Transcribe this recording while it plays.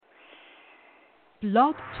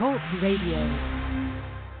Blog Talk Radio.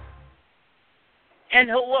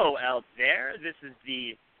 And hello out there. This is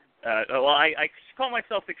the, I call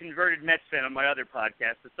myself the Converted Mets fan on my other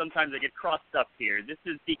podcast, but sometimes I get crossed up here. This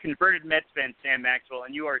is the Converted Mets fan, Sam Maxwell,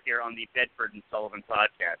 and you are here on the Bedford Sullivan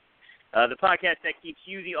podcast. The podcast that keeps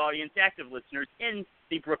you, the audience, active listeners, in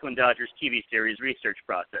the Brooklyn Dodgers TV series research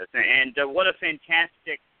process. And what a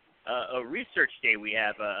fantastic research day we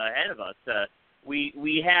have ahead of us.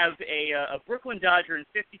 We have a Brooklyn Dodger in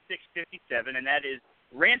 56-57, and that is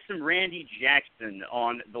Ransom Randy Jackson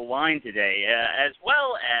on the line today, as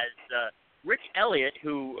well as Rich Elliott,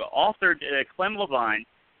 who authored Clem Labine,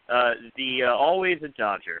 the Always a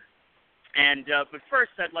Dodger. And but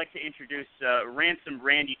first, I'd like to introduce Ransom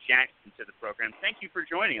Randy Jackson to the program. Thank you for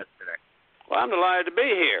joining us today. Well, I'm delighted to be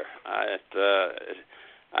here.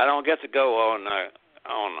 I don't get to go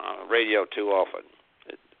on radio too often.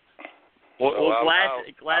 Well, I'll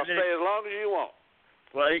glad stay as long as you want.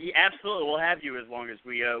 Well, absolutely, we'll have you as long as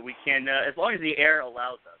we can, as long as the air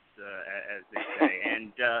allows us, as they say.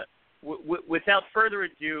 And without further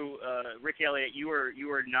ado, Rick Elliott, you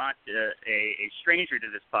are not a stranger to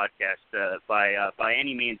this podcast by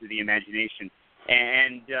any means of the imagination.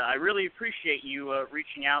 And I really appreciate you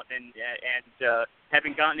reaching out and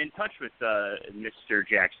having gotten in touch with Mr.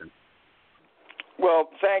 Jackson. Well,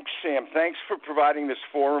 thanks, Sam. Thanks for providing this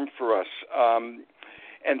forum for us.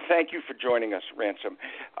 And thank you for joining us, Ransom.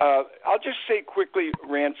 I'll just say quickly,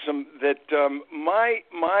 Ransom, that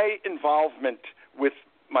my involvement with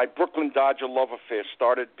my Brooklyn Dodger love affair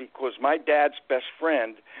started because my dad's best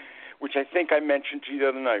friend, which I think I mentioned to you the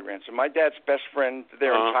other night, Ransom, my dad's best friend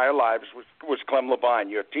their entire lives was Clem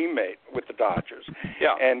Labine, your teammate with the Dodgers.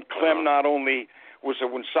 Yeah. And Clem not only was a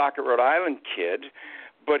Woonsocket, Rhode Island kid,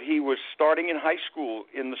 but he was starting in high school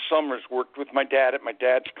in the summers, worked with my dad at my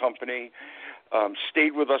dad's company,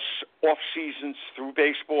 stayed with us off seasons through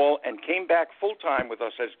baseball, and came back full-time with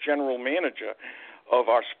us as general manager of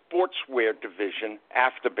our sportswear division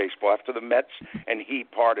after baseball, after the Mets and he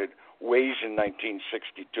parted ways in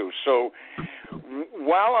 1962. So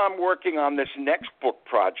while I'm working on this next book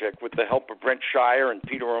project with the help of Brent Shire and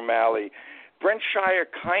Peter O'Malley, Brent Shire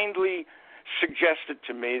kindly suggested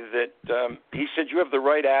to me that he said, you have the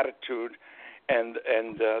right attitude and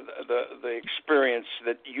the experience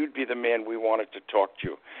that you'd be the man we wanted to talk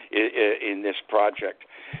to in this project.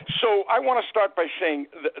 So I want to start by saying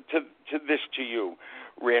this to you,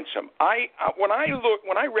 Ransom. When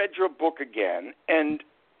I read your book again and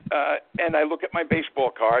I look at my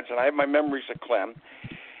baseball cards and I have my memories of Clem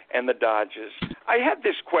and the Dodgers, I had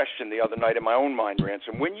this question the other night in my own mind,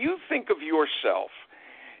 Ransom. When you think of yourself,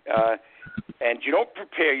 and you don't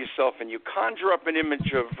prepare yourself and you conjure up an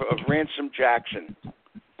image of Ransom Jackson,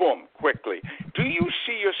 boom, quickly. Do you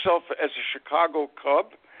see yourself as a Chicago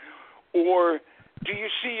Cub, or do you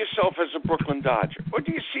see yourself as a Brooklyn Dodger? Or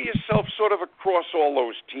do you see yourself sort of across all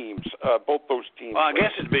those teams, both those teams? Well, I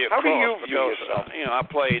guess it'd be across. How do you view because, yourself? I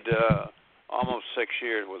played almost 6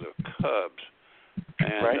 years with the Cubs,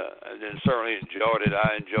 and right. And certainly enjoyed it.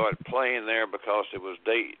 I enjoyed playing there because it was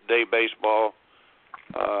day baseball.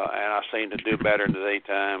 And I seemed to do better in the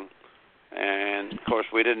daytime. And, of course,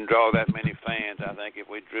 we didn't draw that many fans. I think if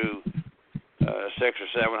we drew 600,000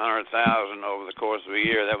 or 700,000 over the course of a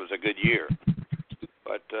year, that was a good year.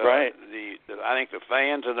 But right. I think the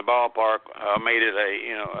fans in the ballpark made it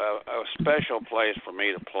a special place for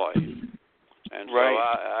me to play. And so right.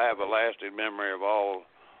 I have a lasting memory of all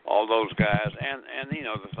those guys and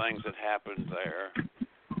the things that happened there.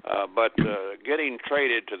 But getting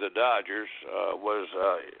traded to the Dodgers was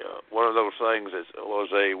one of those things that was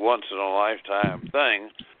a once-in-a-lifetime thing,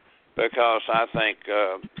 because I think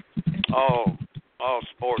all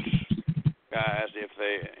sports guys, if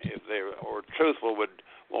they were truthful, would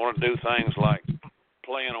want to do things like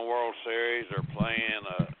playing a World Series or playing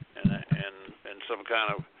in some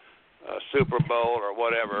kind of Super Bowl or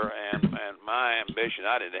whatever. And my ambition,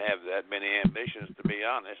 I didn't have that many ambitions, to be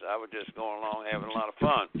honest. I was just going along having a lot of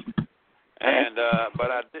fun. And but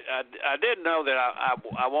I did know that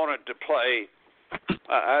I wanted to play.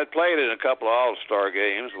 I played in a couple of All-Star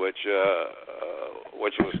games, which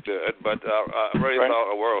was good. But I really right.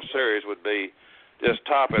 thought a World Series would be just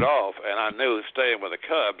top it off. And I knew staying with the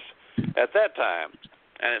Cubs at that time.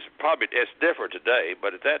 And it's different today,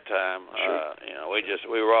 but at that time, sure.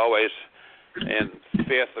 We were always in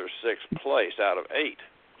 5th or 6th place out of 8.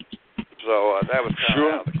 So that was kind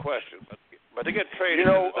of out of the question. But to get traded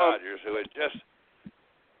to the Dodgers, who had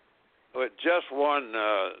just won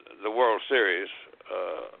the World Series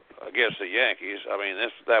against the Yankees, I mean,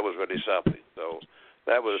 that was really something. So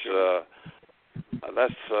that was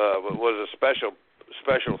was a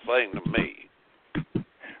special thing to me.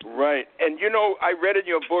 Right. And, I read in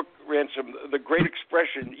your book, Ransom, the great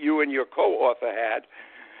expression you and your co-author had,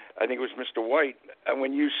 I think it was Mr. White,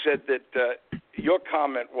 when you said that your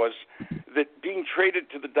comment was that being traded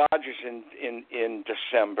to the Dodgers in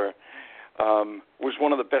December was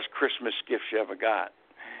one of the best Christmas gifts you ever got.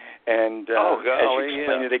 And as you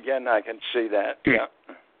explain it again, I can see that. Yeah.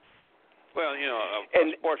 Well,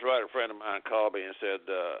 a sports writer friend of mine called me and said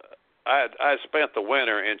I spent the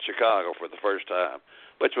winter in Chicago for the first time,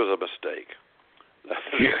 which was a mistake.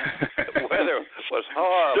 The weather was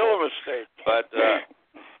horrible. Still a mistake. But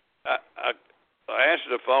I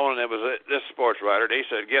answered the phone, and it was this sports writer. And he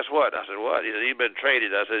said, "Guess what?" I said, "What?" He said, "You've been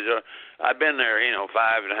traded." I said, "I've been there,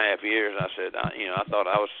 5.5 years." I said, "I thought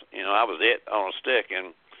I was it on a stick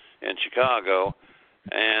in Chicago,"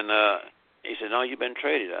 and he said, "No, you've been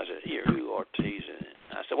traded." I said, "You are teasing."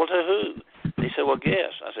 I said, "Well, to who?" He said, "Well,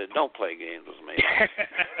 guess." I said, "Don't play games with me." He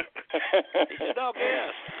said, "No,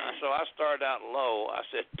 guess." So I started out low. I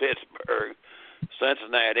said, "Pittsburgh,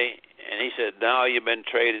 Cincinnati," and he said, "No, you've been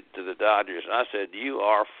traded to the Dodgers." I said, "You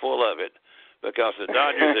are full of it," because the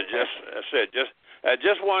Dodgers had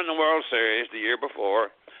just won the World Series the year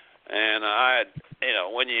before, and I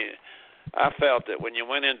felt that when you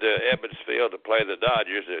went into Ebbets Field to play the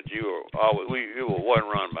Dodgers, that you were one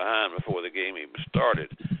run behind before the game even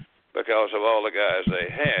started, because of all the guys they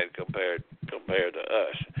had compared to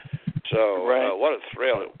us. So what a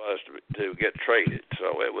thrill it was to get traded.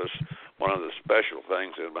 So it was one of the special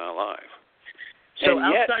things in my life. So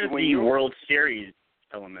outside of the World Series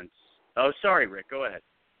elements, oh, sorry, Rick, go ahead.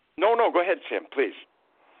 No, go ahead, Sam, please.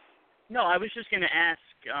 No, I was just going to ask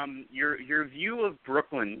your view of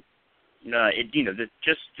Brooklyn. The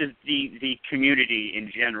community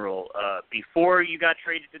in general before you got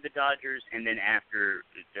traded to the Dodgers, and then after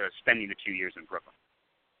spending the 2 years in Brooklyn.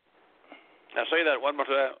 Now say that one more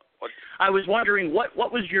time. I was wondering what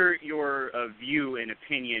was your view and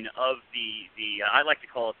opinion of the I like to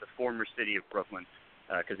call it the former city of Brooklyn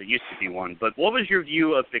because it used to be one. But what was your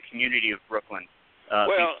view of the community of Brooklyn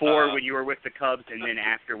before when you were with the Cubs, and then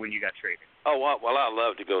after when you got traded? Oh well, I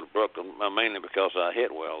love to go to Brooklyn mainly because I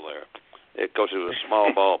hit well there. Because it was a small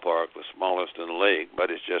ballpark, the smallest in the league. But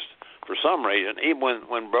it's just for some reason, even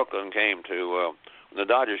when Brooklyn came to when the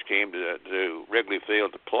Dodgers came to Wrigley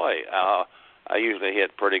Field to play, I usually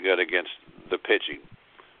hit pretty good against the pitching.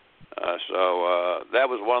 So that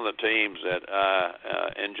was one of the teams that I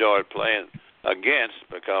enjoyed playing against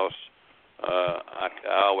because I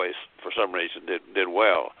always, for some reason, did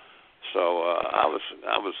well. So I was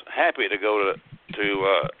happy to go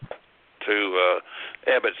to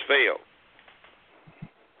Ebbets Field.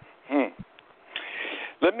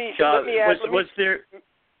 Let me ask. Was there?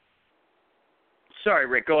 Sorry,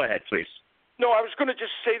 Rick. Go ahead, please. No, I was going to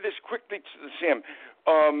just say this quickly to Sam.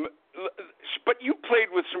 But you played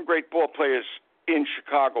with some great ball players in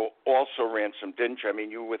Chicago also, Ransom, didn't you? I mean,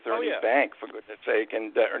 you were with Ernie Banks, for goodness sake,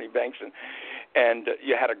 and Ernie Banks, and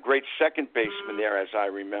you had a great second baseman there, as I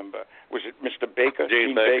remember. Was it Mr. Baker?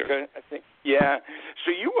 Gene Baker, I think. Yeah.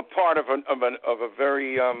 So you were part of a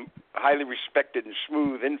very highly respected and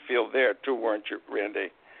smooth infield there too, weren't you,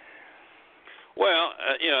 Randy? Well,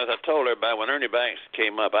 as I told everybody, when Ernie Banks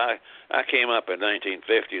came up, I came up in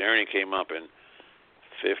 1950, and Ernie came up in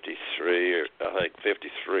 53, or I think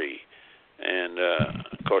 53. And,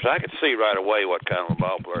 of course, I could see right away what kind of a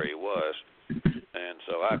ball player he was. And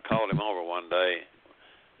so I called him over one day.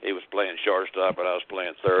 He was playing shortstop, but I was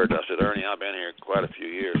playing third. I said, "Ernie, I've been here quite a few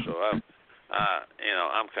years, so I'm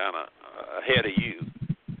kind of ahead of you.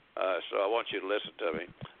 So I want you to listen to me.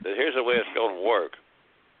 Here's the way it's going to work.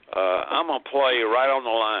 I'm going to play right on the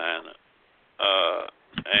line,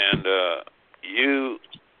 and you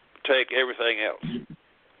take everything else."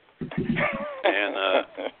 And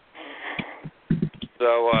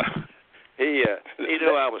so he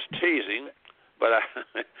knew I was teasing, but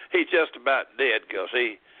he just about did, because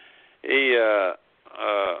he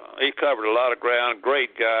covered a lot of ground.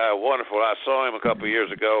 Great guy, wonderful. I saw him a couple of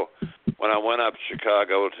years ago when I went up to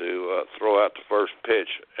Chicago to throw out the first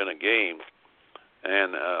pitch in a game,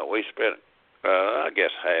 and we spent I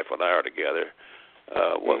guess half an hour together.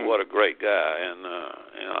 What a great guy, and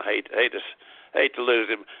I hate to lose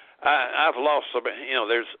him. I've lost some.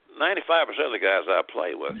 There's 95% of the guys I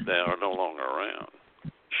play with now are no longer around.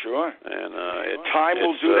 Sure. And time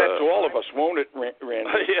will do that to all of us, won't it, Randy?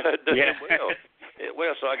 It will. It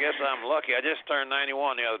will. So I guess I'm lucky. I just turned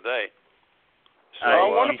 91 the other day. So,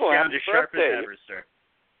 wonderful! You sound as sharp as ever, sir.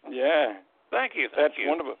 Yeah. Thank you. That's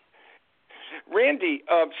wonderful. Randy,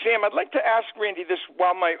 Sam, I'd like to ask Randy this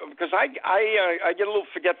because I get a little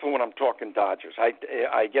forgetful when I'm talking Dodgers.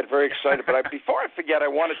 I get very excited, but before I forget, I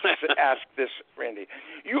wanted to ask this, Randy.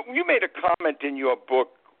 You made a comment in your book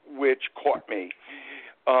which caught me.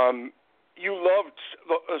 You loved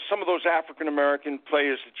some of those African American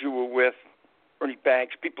players that you were with, Ernie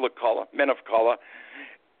Banks, people of color, men of color,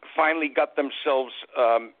 finally got themselves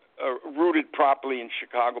rooted properly in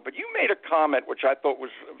Chicago. But you made a comment which I thought was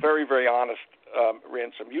very, very honest,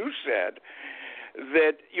 Ransom. You said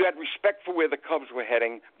that you had respect for where the Cubs were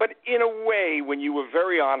heading, but in a way, when you were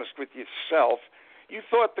very honest with yourself, you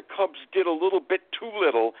thought the Cubs did a little bit too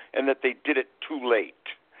little and that they did it too late.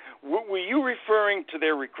 Were you referring to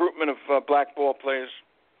their recruitment of black ball players?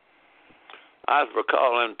 I was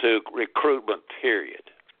recalling to recruitment, period.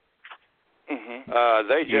 Mm-hmm.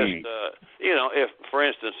 They just, if, for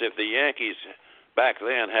instance, if the Yankees back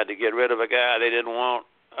then had to get rid of a guy they didn't want,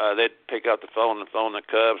 they'd pick up the phone and phone the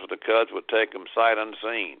Cubs, or the Cubs would take them sight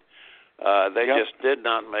unseen. They just did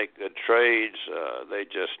not make good trades. They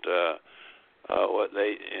just, of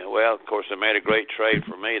course, they made a great trade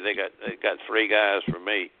for me. They got three guys for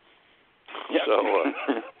me. Yep. So,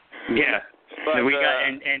 yeah. But, so we got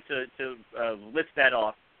and to list that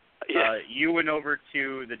off. Yeah. You went over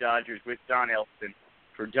to the Dodgers with Don Elston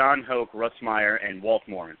for John Hoke, Russ Meyer, and Walt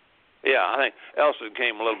Morin. Yeah, I think Elston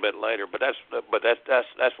came a little bit later, but that's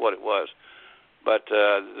what it was. But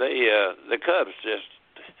the Cubs just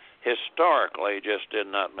historically just did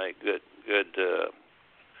not make good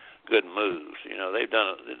moves. You know,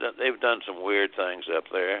 they've done some weird things up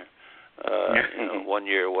there. One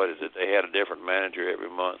year, what is it? They had a different manager every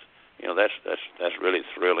month. You know, that's really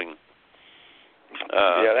thrilling.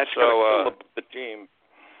 That's gonna kill the team.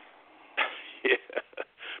 Yeah,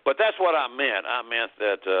 but that's what I meant. I meant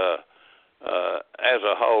that as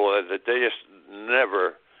a whole, that they just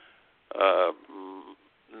never, I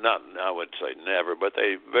would say never, but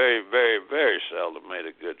they very, very, very seldom made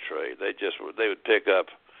a good trade. They would pick up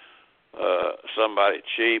somebody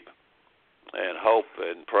cheap and hope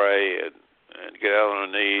and pray and get out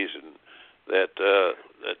on their knees, and that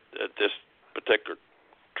this particular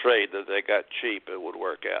trade that they got cheap, it would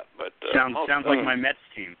work out. But sounds like my Mets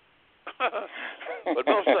team. But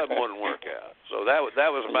most of them wouldn't work out. So that was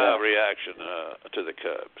my reaction to the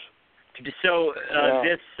Cubs. So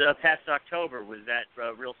this past October, was that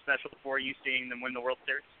real special for you, seeing them win the World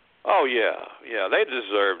Series? Oh yeah, they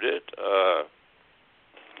deserved it.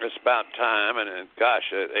 It's about time, and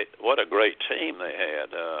gosh, what a great team they had.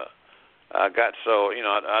 I got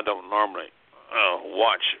I don't normally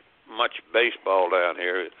watch much baseball down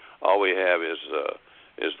here. All we have is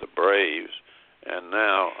the Braves, and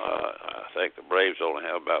now I think the Braves only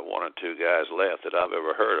have about one or two guys left that I've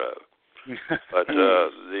ever heard of. But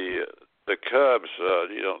the Cubs,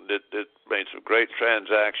 did made some great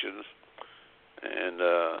transactions, and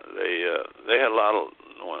they had a lot of,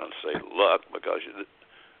 I want to say luck, because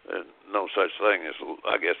there's no such thing as,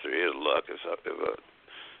 I guess there is luck. If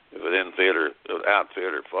an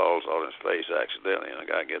outfielder falls on his face accidentally and a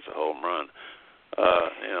guy gets a home run,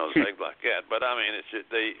 things like that. But I mean,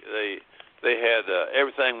 they had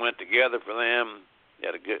everything went together for them. They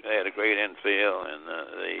had a great infield, and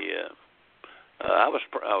I was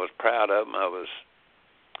proud of them. I was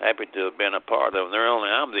happy to have been a part of them.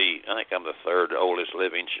 I think I'm the third oldest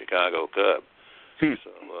living Chicago Cub.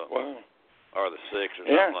 So, wow. Or the sixth,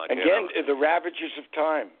 or something like that. Again, the ravages of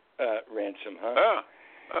time, Ransom, huh?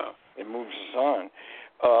 Oh. It moves us on.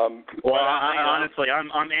 Honestly,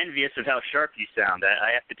 I'm envious of how sharp you sound.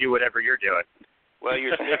 I have to do whatever you're doing. Well,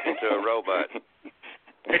 you're speaking to a robot.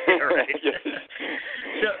 Right.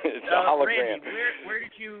 It's a hologram. Randy,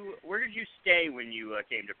 where did you stay when you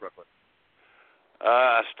came to Brooklyn?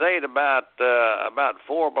 I stayed about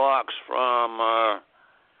 4 blocks from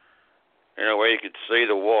where you could see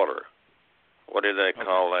the water. What do they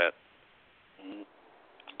call that?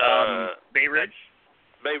 Bay Ridge?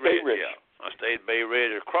 Bay Ridge, yeah. I stayed at Bay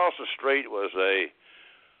Ridge. Across the street was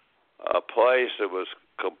a place that was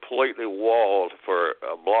completely walled for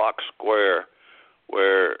a block square,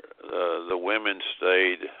 where the women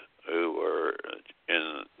stayed who were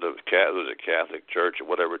in it was a Catholic church or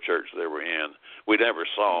whatever church they were in. We never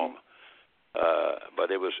saw them,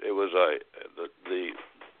 but it was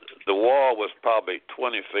the wall was probably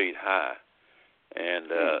 20 feet high.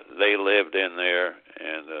 And they lived in there,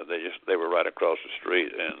 and they were right across the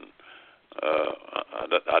street. And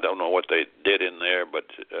I don't know what they did in there, but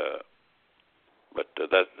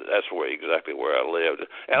that's exactly where I lived.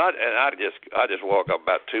 And I just walk up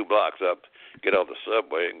about 2 blocks up, get off the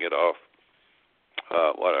subway, and get off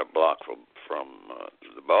a block from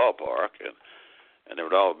the ballpark, and there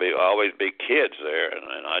would always be kids there,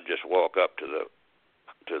 and I'd just walk up to the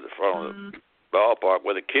front of the ballpark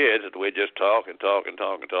with the kids, and we'd just talk, and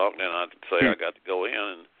then I'd say I got to go in,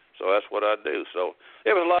 and so that's what I'd do. So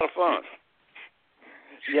it was a lot of fun.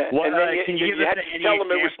 Yeah, well, and then you had to tell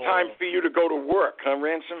them it was time for you to go to work, huh,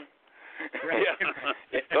 Ransom? Right.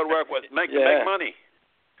 Yeah. Go to work with make money.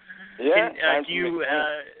 Yeah.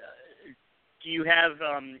 Do you have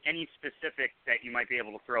any specifics that you might be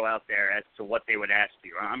able to throw out there as to what they would ask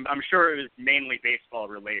you? I'm sure it was mainly baseball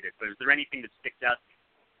related, but is there anything that sticks out?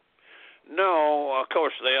 No, of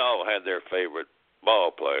course they all had their favorite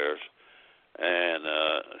ball players, and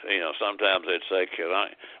sometimes they'd say,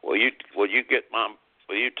 will you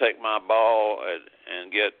take my ball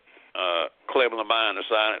and get Clem Labine to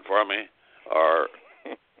sign it for me, or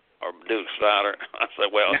Duke Snyder? I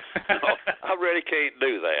said, well, no, I really can't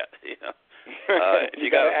do that. If you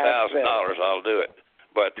got $1,000, I'll do it.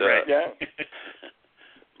 But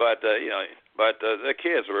but the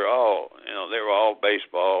kids were all they were all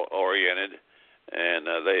baseball oriented, and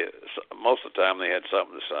they most of the time they had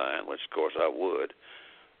something to sign, which of course I would.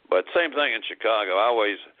 But same thing in Chicago. I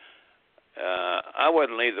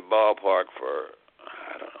wouldn't leave the ballpark for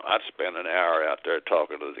I don't know. I'd spend an hour out there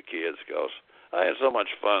talking to the kids because I had so much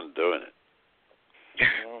fun doing it.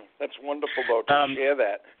 That's wonderful, though, to share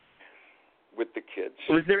that with the kids.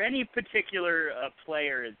 Was there any particular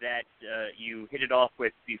player that you hit it off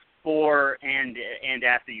with before and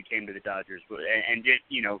after you came to the Dodgers? And did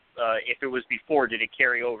if it was before, did it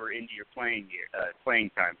carry over into your playing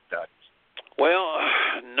time with the Dodgers? Well,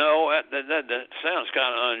 no, that sounds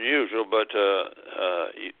kind of unusual, but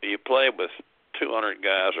you play with 200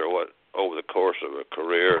 guys or what over the course of a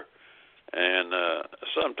career, and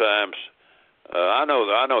sometimes I know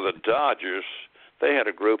the Dodgers. They had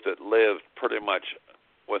a group that lived pretty much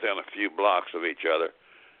within a few blocks of each other,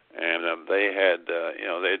 and they had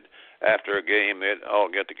they'd after a game they'd all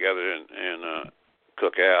get together and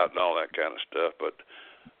cook out and all that kind of stuff. But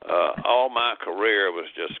all my career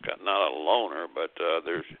was just not a loner, but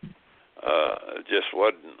there's just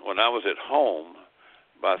wasn't when I was at home.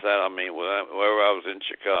 By that I mean wherever I was in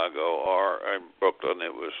Chicago or in Brooklyn,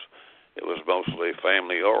 it was mostly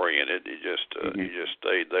family oriented. You just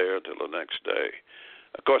stayed there till the next day.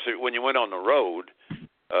 Of course, when you went on the road,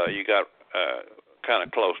 you got kind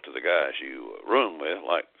of close to the guys you roomed with,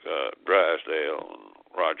 like Drysdale and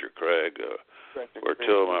Roger Craig. Were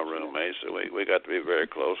two of my roommates, so we got to be very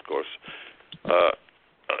close. Of course,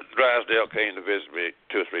 Drysdale came to visit me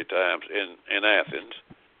 2 or 3 times in Athens,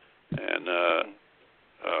 and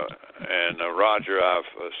Roger I've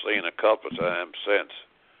seen a couple of times since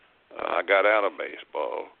I got out of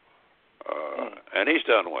baseball, and he's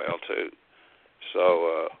done well too.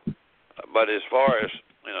 So, but as far as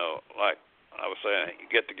like I was saying, you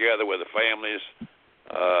get together with the families.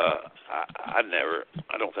 I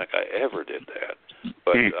don't think I ever did that,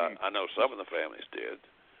 but I know some of the families did.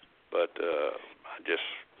 But I just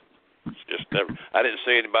never. I didn't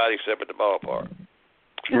see anybody except at the ballpark.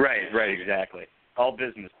 Right, exactly. All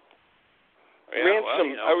business. Yeah,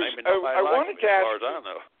 Ransom, I wanted to ask. As far as I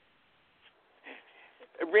know.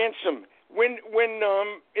 Ransom, when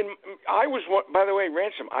I was by the way,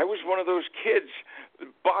 Ransom, I was one of those kids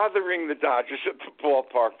bothering the Dodgers at the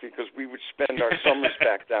ballpark because we would spend our summers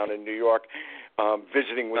back down in New York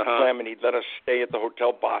visiting with Clem, and he'd let us stay at the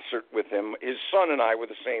Hotel Bossert with him. His son and I were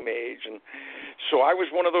the same age, and so I was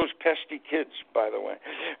one of those pesky kids, by the way.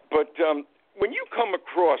 But when you come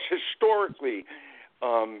across historically,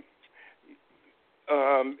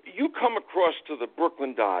 you come across to the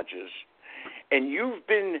Brooklyn Dodgers, and you've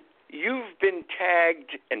been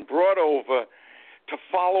tagged and brought over to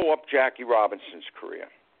follow up Jackie Robinson's career.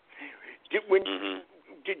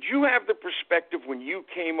 Did you have the perspective when you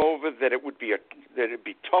came over that it'd be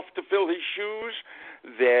tough to fill his shoes,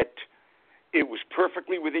 that it was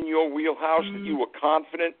perfectly within your wheelhouse, that you were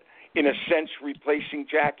confident, in a sense, replacing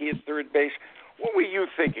Jackie at third base? What were you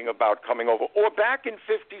thinking about coming over? Or back in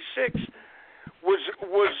 '56? Was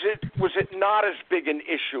it not as big an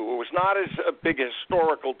issue? It was not as a big a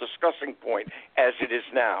historical discussing point as it is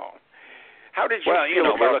now. How did you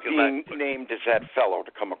feel about being named as that fellow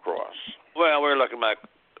to come across? Well, we're looking back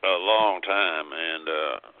a long time, and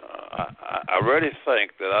I really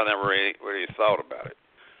think that I never really thought about it.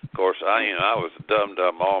 Of course, I was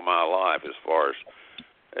dumb all my life as far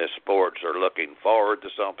as sports or looking forward to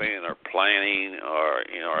something or planning or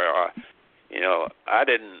I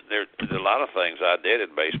didn't. There's a lot of things I did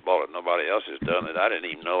in baseball that nobody else has done that I didn't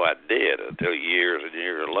even know I did until years and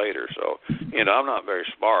years later. So, I'm not very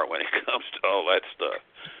smart when it comes to all that stuff.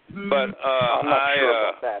 But I'm not sure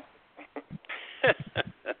about that.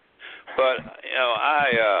 But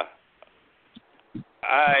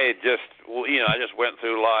I just went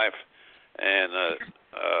through life and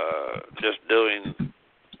just doing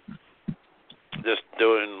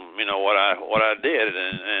what I did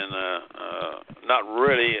and not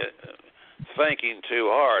really thinking too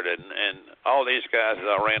hard, and all these guys that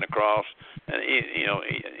I ran across, and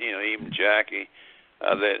even Jackie,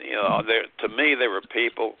 that to me they were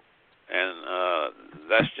people, and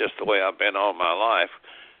that's just the way I've been all my life,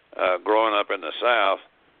 growing up in the South.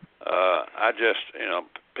 I just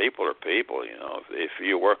people are people. If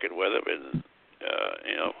you're working with them, and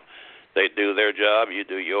they do their job, you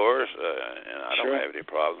do yours, and I don't have any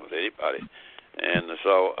problems with anybody. And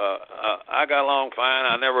so I got along fine.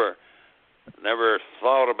 I never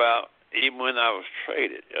thought about, even when I was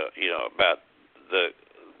traded, about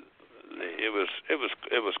it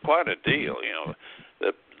was quite a deal.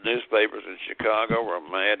 The newspapers in Chicago were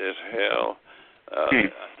mad as hell. They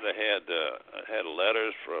had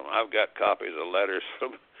letters from. I've got copies of letters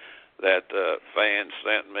from that fans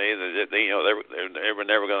sent me. That they were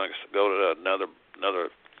never going to go to another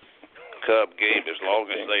Cub game as long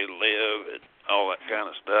as they live, and all that kind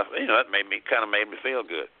of stuff. That made me feel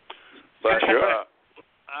good. But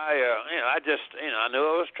I just I knew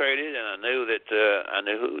I was traded, and I knew that I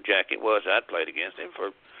knew who Jackie was. I'd played against him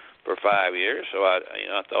for 5 years, so I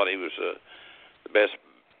thought he was the best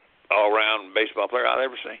all-around baseball player I'd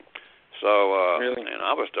ever seen. So really? And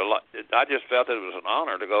I was delighted. I just felt that it was an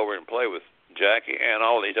honor to go over and play with Jackie and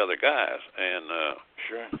all these other guys. And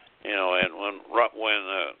and when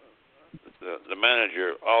the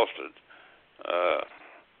manager Austin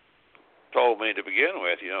told me to begin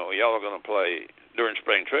with, y'all are going to play during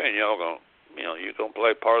spring training. Y'all going, you're going to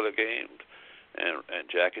play part of the games, and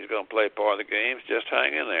Jackie's going to play part of the games. Just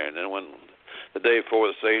hang in there. And then when the day before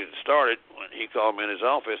the season started, when he called me in his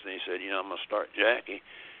office and he said, I'm going to start Jackie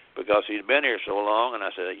because he's been here so long. And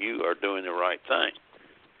I said, you are doing the right thing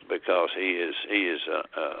because he's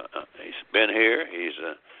been here. He's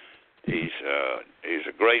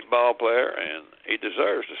a great ball player and he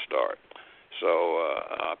deserves to start. So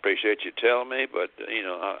I appreciate you telling me, but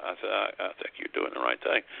I think you're doing the right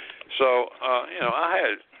thing. So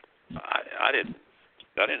I didn't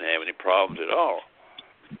have any problems at all.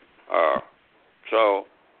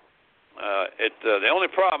 The only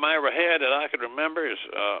problem I ever had that I can remember is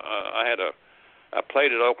I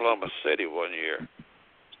played at Oklahoma City one year,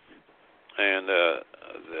 and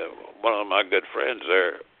one of my good friends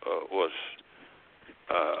there was.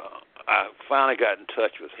 I finally got in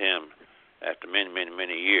touch with him after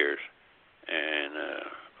many years, and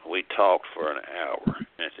we talked for an hour.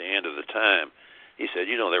 And at the end of the time, he said,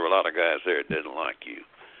 there were a lot of guys there that didn't like you.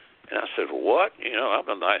 And I said, what? I'm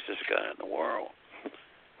the nicest guy in the world.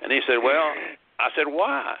 And he said, well, I said,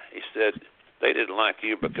 why? He said, they didn't like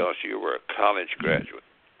you because you were a college graduate.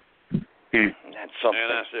 That's something.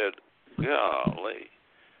 And I said, golly.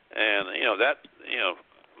 And,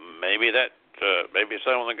 maybe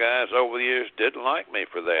some of the guys over the years didn't like me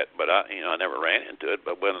for that, but I never ran into it.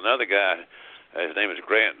 But when another guy, his name is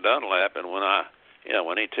Grant Dunlap, and when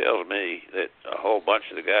he tells me that a whole bunch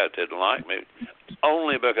of the guys didn't like me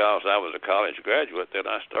only because I was a college graduate, then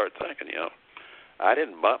I start thinking, I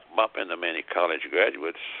didn't bump into many college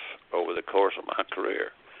graduates over the course of my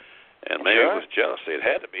career. And maybe it was jealousy. It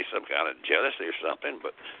had to be some kind of jealousy or something,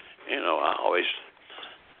 but, I always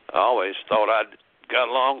thought I'd got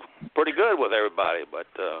along pretty good with everybody, but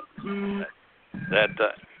I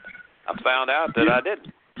found out that I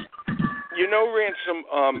didn't. Ransom,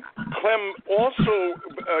 Clem also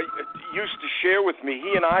used to share with me.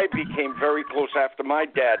 He and I became very close after my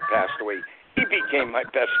dad passed away. He became my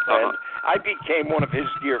best friend. I became one of his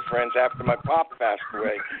dear friends after my pop passed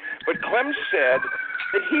away. But Clem said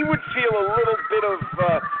that he would feel a little bit of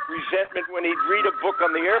resentment when he'd read a book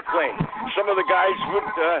on the airplane. Some of the guys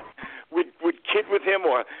would kid with him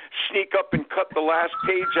or sneak up and cut the last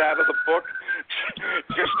page out of the book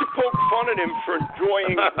just to poke fun at him for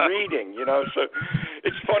enjoying reading, So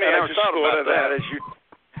it's funny. I just thought of that as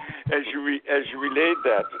you relayed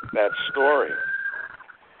that story.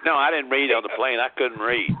 No, I didn't read on the plane. I couldn't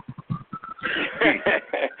read.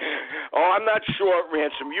 I'm not sure,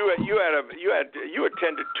 Ransom. You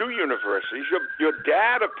attended two universities. Your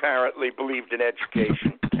dad apparently believed in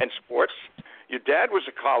education and sports. Your dad was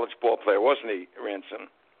a college ball player, wasn't he, Ransom?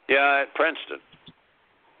 Yeah, at Princeton.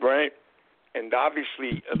 Right. And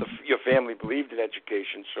obviously your family believed in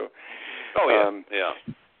education. So. Oh, yeah.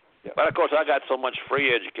 But, of course, I got so much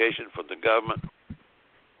free education from the government,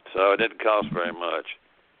 so it didn't cost very much.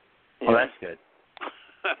 Well, that's good.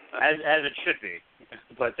 as it should be.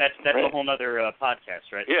 But that's right. a whole other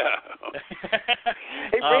podcast, right? Yeah.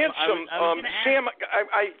 Hey, Ransom, Sam,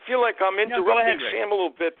 I feel like I'm interrupting Sam a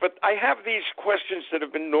little bit, but I have these questions that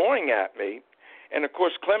have been gnawing at me. And, of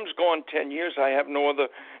course, Clem's gone 10 years. I have no other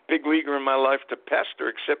big leaguer in my life to pester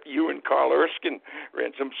except you and Carl Erskine,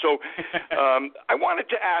 Ransom. So I wanted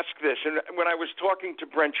to ask this. And when I was talking to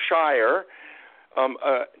Brent Shire,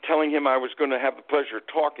 telling him I was going to have the pleasure of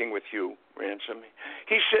talking with you, Ransom,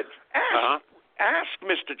 he said, ask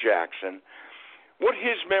Mr. Jackson what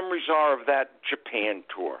his memories are of that Japan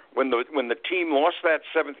tour when the team lost that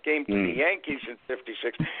seventh game to the Yankees in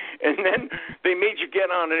 '56, and then they made you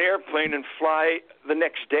get on an airplane and fly the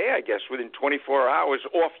next day, I guess, within 24 hours.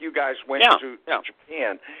 Off you guys went to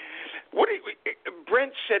Japan.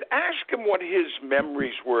 Brent said, ask him what his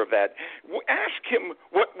memories were of that. Ask him,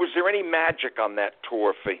 was there any magic on that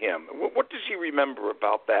tour for him? What does he remember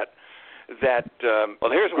about that?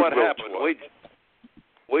 Well, here's what happened.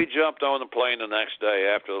 We jumped on the plane the next day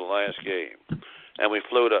after the last game, and we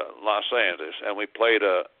flew to Los Angeles, and we played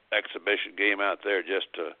a exhibition game out there just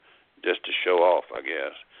to show off, I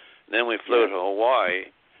guess. And then we flew to Hawaii,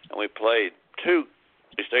 and we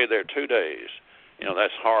stayed there 2 days. You know,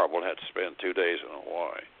 that's horrible to have to spend 2 days in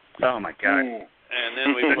Hawaii. Oh, my God. And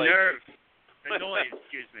then we played... The noise,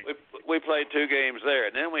 excuse me. We played 2 games there,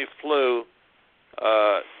 and then we flew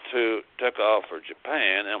took off for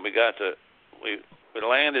Japan, and we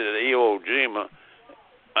landed at Iwo Jima,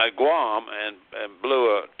 Guam, and blew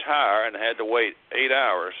a tire and had to wait 8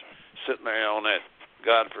 hours sitting there on that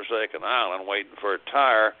godforsaken island waiting for a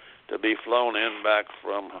tire to be flown in back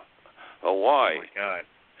from Hawaii. Oh, my God.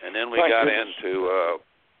 And then we got into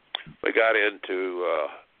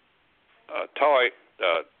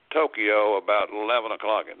Tokyo about 11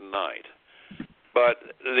 o'clock at night. But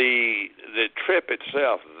the trip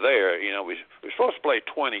itself there, you know, we were supposed to play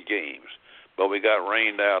 20 games, but we got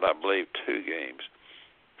rained out, I believe, 2 games.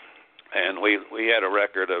 And we had a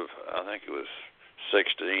record of, I think it was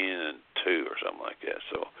 16-2 or something like that.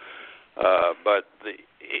 So, but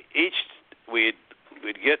we'd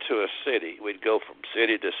get to a city. We'd go from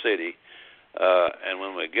city to city, and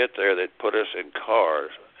when we get there, they'd put us in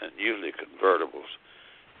cars, and usually convertibles,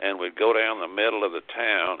 and we'd go down the middle of the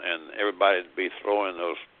town, and everybody'd be throwing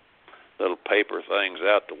those little paper things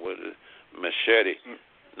out the window, machete.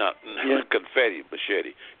 Not confetti,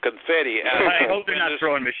 machete. Confetti out. I hope they're not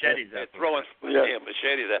throwing machetes at throwing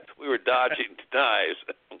machetes at. We were dodging knives.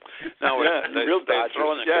 No, they were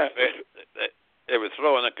throwing the confetti. They were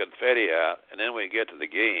throwing the confetti out, and then we get to the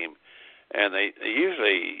game, and the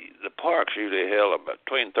parks usually held about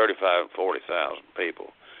between 35,000 and 40,000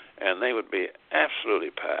 people, and they would be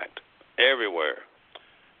absolutely packed everywhere.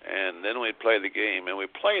 And then we'd play the game, and we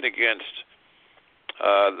played against.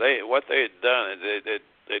 What they had done is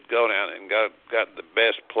they'd go down and got the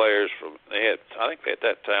best players from. I think at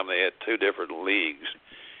that time they had 2 different leagues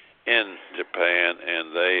in Japan,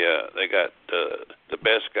 and they got the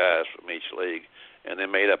best guys from each league, and they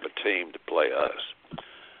made up a team to play us.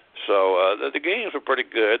 So the games were pretty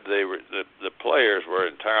good. They were the players were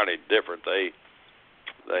entirely different. They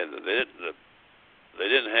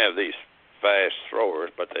didn't have these fast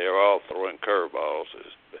throwers, but they were all throwing curveballs.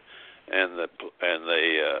 And they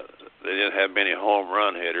didn't have many home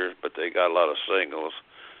run hitters, but they got a lot of singles.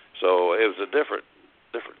 So it was a different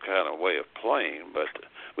kind of way of playing. But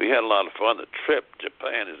we had a lot of fun. The trip,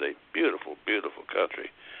 Japan is a beautiful, beautiful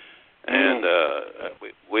country, and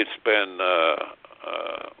we'd spend.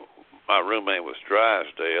 My roommate was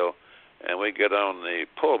Drysdale, and we'd get on the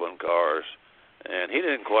Pullman cars, and he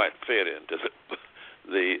didn't quite fit into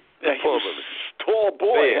the Pullman. Tall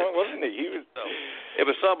boy, wasn't he? It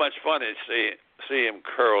was so much fun to see him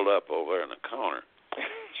curled up over there in the corner.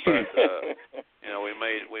 But you know, we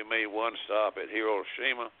made one stop at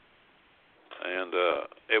Hiroshima, and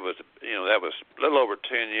it was that was a little over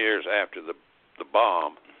 10 years after the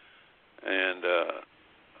bomb, and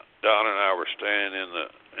Don and I were standing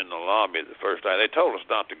in the lobby the first night. They told us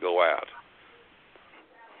not to go out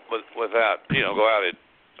without go out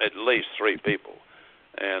at least 3 people.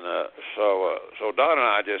 And so Don and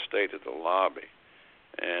I just stayed at the lobby,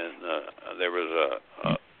 and there was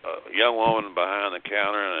a young woman behind the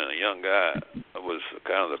counter and a young guy that was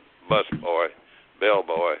kind of the bus boy,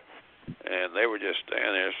 bellboy, and they were just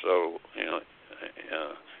standing there. So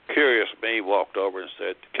curious me walked over and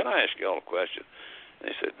said, "Can I ask you all a question?"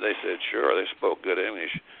 And they said sure. They spoke good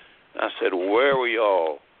English. And I said, "Where were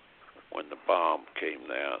y'all when the bomb came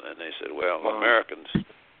down?" And they said, "Well, Americans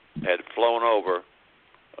had flown over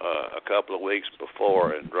a couple of weeks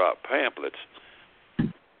before and dropped pamphlets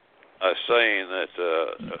saying that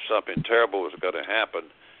if something terrible was going to happen,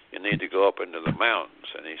 you need to go up into the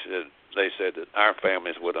mountains. And they said that our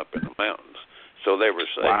families went up in the mountains, so they were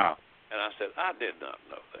safe. Wow. And I said, I did not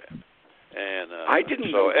know that. And I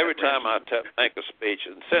didn't so know that, every time I make a speech,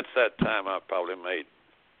 and since that time I've probably made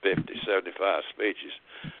 50, 75 speeches,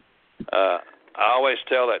 I always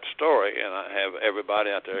tell that story, and I have everybody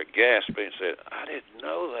out there gasping and said, I didn't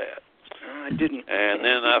know that. I didn't. And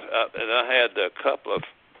then I had a couple of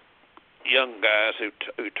young guys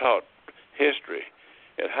who taught history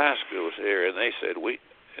at high schools here, and they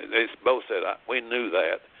both said we knew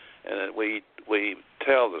that, and that we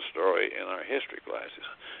tell the story in our history classes.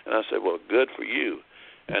 And I said, well, good for you.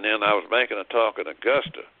 And then I was making a talk in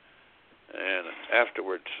Augusta, and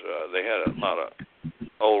afterwards they had a lot of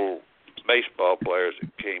old baseball players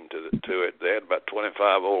that came to it. They had about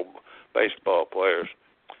 25 old baseball players,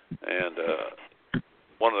 and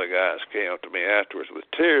one of the guys came up to me afterwards with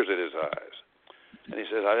tears in his eyes, and he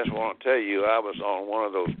said, I just want to tell you I was on one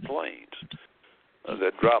of those planes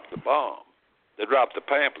that dropped the bomb. They dropped the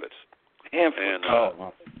pamphlets. And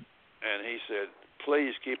he said,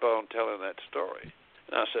 please keep on telling that story.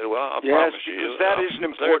 And I said, well, I promise you. Yes, because that is an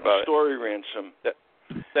important story, Ransom.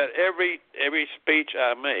 That every speech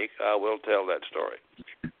I make, I will tell that story.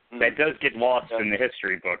 That does get lost in the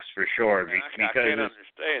history books for sure. I can't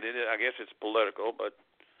understand it. I guess it's political, but.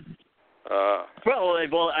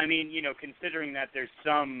 Well, I mean, considering that there's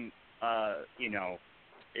some,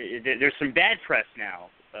 there's some bad press now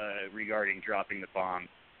regarding dropping the bomb.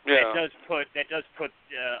 Yeah. That does put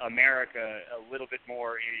America a little bit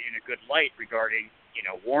more in a good light regarding,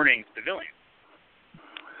 warning civilians.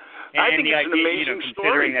 And, I think it's an amazing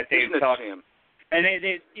story, that they've isn't it, talked, Sam? And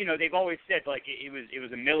they've always said like it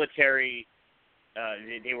was a military.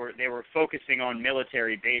 They were focusing on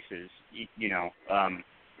military bases.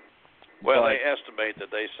 Well, they estimate that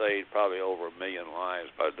they saved probably over 1 million lives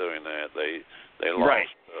by doing that. They lost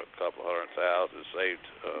a couple 100,000, saved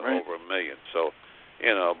over 1 million. So,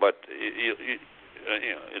 but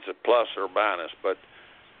it's a plus or minus. But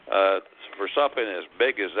for something as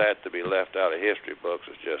big as that to be left out of history books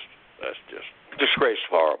that's just disgraceful,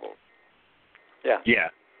 horrible. Yeah.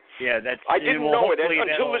 Yeah. That's. I didn't know it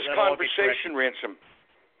until this that'll conversation, Ransom.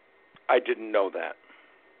 I didn't know that.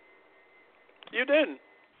 You didn't.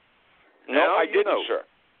 No, I didn't, sir.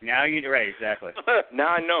 Now right, exactly.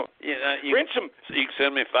 Now I know. Ransom, you can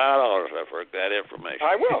send me $5 for that information.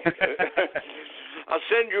 I will. I'll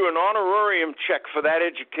send you an honorarium check for that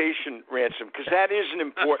education, Ransom, because that is an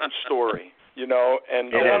important story, And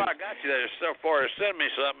well, I got you there so far. Send me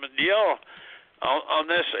something. Do y'all on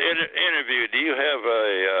this interview? Do you have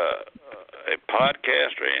a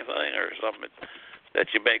podcast or anything or something that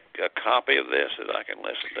you make a copy of this that I can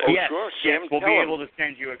listen to? Yes, sure. Sam, we'll be able to him.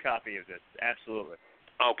 send you a copy of this. Absolutely.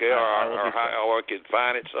 Okay, or I can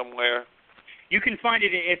find it somewhere. You can find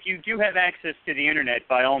it if you do have access to the internet.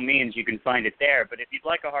 By all means, you can find it there. But if you'd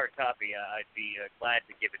like a hard copy, I'd be glad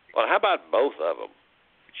to give it to you. Well, how about both of them?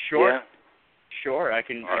 Sure. Yeah. Sure, I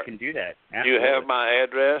can do that. Absolutely. Do you have my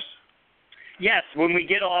address? Yes. When we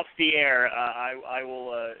get off the air, I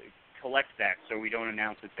will collect that so we don't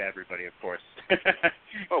announce it to everybody, of course.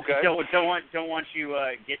 Okay. Don't want you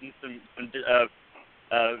getting some.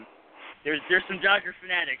 There's some Dodger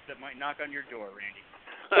fanatics that might knock on your door, Randy.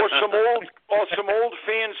 Or some old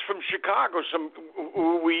fans from Chicago, some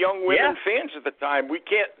young women fans at the time. We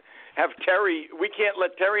can't have Terry. We can't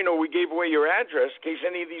let Terry know we gave away your address in case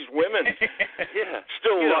any of these women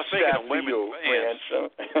still lust after you, Ransom.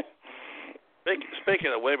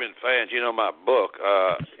 Speaking of women fans, my book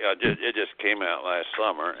it just came out last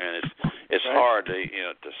summer, and it's hard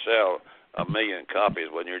to sell 1 million copies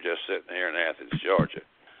when you're just sitting here in Athens, Georgia,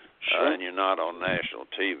 and you're not on national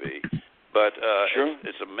TV. But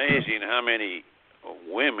it's amazing how many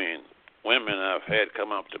women I've had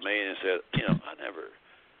come up to me and said,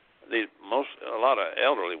 a lot of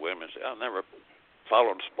elderly women say, I've never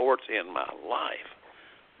followed sports in my life.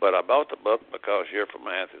 But I bought the book because you're from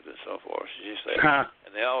Athens and so forth. She said,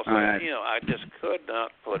 and they all said, I just could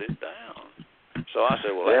not put it down. So I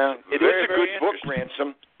said, well, it is a good book,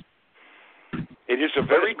 Ransom. It is a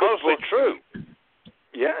very good book. True.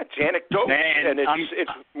 Yeah, it's anecdotes, and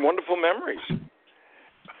it's wonderful memories.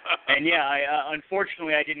 And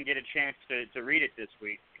unfortunately, I didn't get a chance to read it this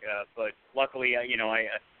week. But luckily,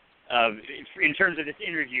 in terms of this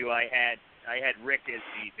interview, I had Rick as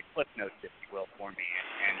the clip notes, if you will, for me.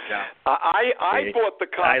 And I bought the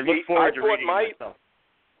copy. I look forward to reading it myself.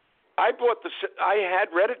 I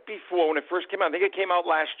had read it before when it first came out. I think it came out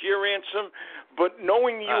last year, Ransom. But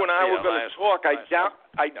knowing you and I were going to talk,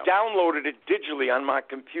 I downloaded it digitally on my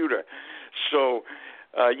computer. So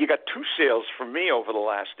You got 2 sales from me over the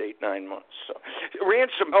last 8-9 months. So,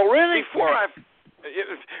 Ransom. Oh, really?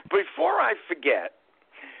 Before I forget,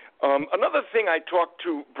 another thing I talked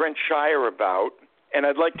to Brent Shire about, and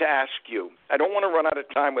I'd like to ask you. I don't want to run out of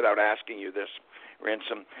time without asking you this,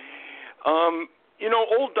 Ransom.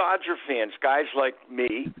 Old Dodger fans, guys like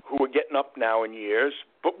me, who are getting up now in years,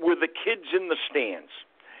 but we're the kids in the stands.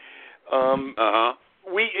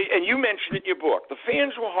 And you mentioned it in your book, the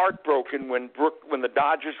fans were heartbroken when the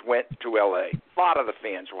Dodgers went to L.A. A lot of the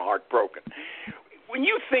fans were heartbroken. When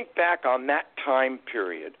you think back on that time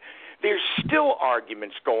period, there's still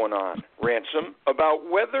arguments going on, Ransom, about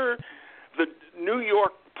whether the New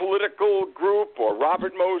York political group or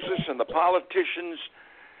Robert Moses and the politicians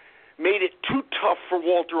made it too tough for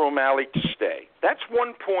Walter O'Malley to stay. That's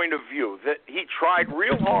one point of view, that he tried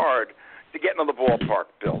real hard to get into the ballpark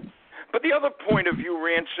built. But the other point of view,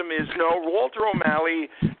 Ransom, is Walter O'Malley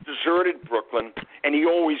deserted Brooklyn, and he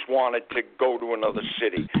always wanted to go to another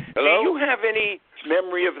city. Hello? Do you have any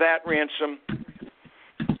memory of that, Ransom?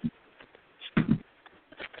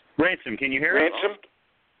 Ransom, can you hear us? Ransom?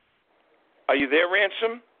 Are you there,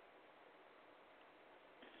 Ransom?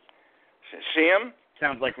 Sam?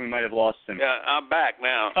 Sounds like we might have lost him. Yeah, I'm back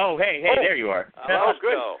now. Oh, hey, there you are. Oh,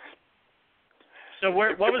 good. So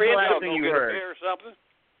what was the last thing you heard? Or something?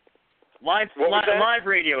 Live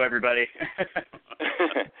radio, everybody.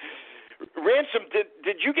 Ransom,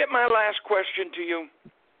 did you get my last question to you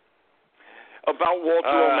about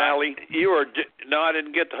Walter O'Malley? No, I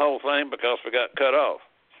didn't get the whole thing because we got cut off.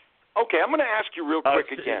 Okay, I'm going to ask you real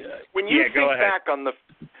quick again. When you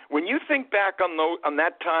think back on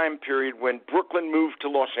that time period when Brooklyn moved to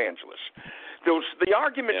Los Angeles, the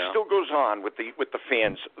argument still goes on with the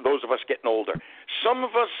fans, those of us getting older. Some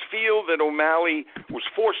of us feel that O'Malley was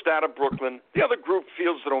forced out of Brooklyn. The other group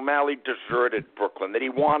feels that O'Malley deserted Brooklyn, that he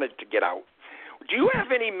wanted to get out. Do you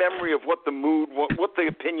have any memory of what the mood, what the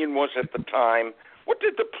opinion was at the time? What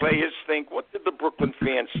did the players think? What did the Brooklyn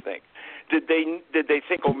fans think? Did they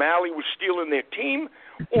think O'Malley was stealing their team,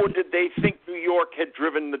 or did they think New York had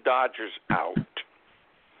driven the Dodgers out?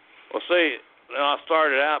 Well, see, I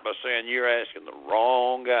started out by saying you're asking the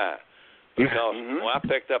wrong guy, because when I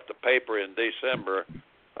picked up the paper in December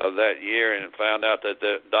of that year and found out that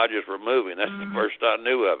the Dodgers were moving, that's the first I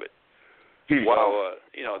knew of it. Wow.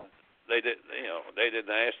 So, they didn't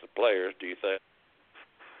ask the players. Do you think?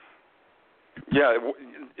 Yeah,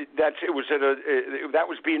 that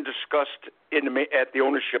was being discussed at the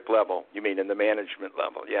ownership level. You mean in the management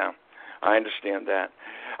level? Yeah, I understand that.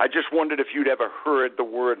 I just wondered if you'd ever heard the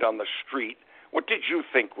word on the street. What did you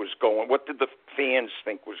think was going? What did the fans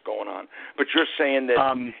think was going on? But you're saying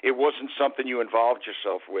that it wasn't something you involved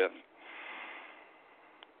yourself with.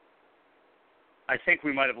 I think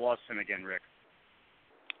we might have lost him again, Rick.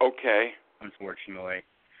 Okay. Unfortunately.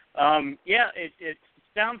 It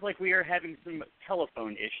sounds like we are having some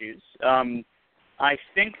telephone issues. I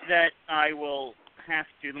think that I will have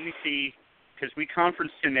to, let me see, because we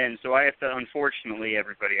conferenced him in, so I have to, unfortunately,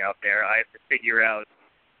 everybody out there, I have to figure out,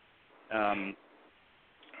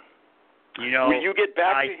 Will you get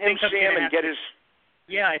back to him, Sam, and get his...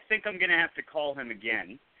 Yeah, I think I'm going to have to call him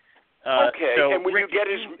again. Okay, so and will Rick, you get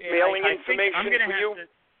his mailing information for you?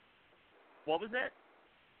 What was that?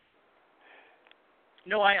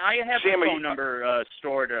 No, I have Sam, the phone number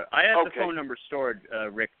stored. I have the phone number stored,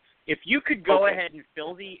 Rick. If you could go ahead and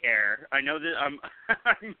fill the air, I know that I'm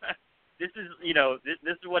this is this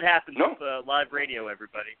is what happens with live radio,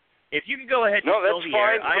 everybody. If you could go ahead and fill the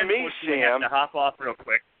air, I unfortunately have to hop off real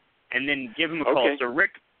quick and then give him a call. So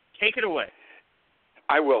Rick, take it away.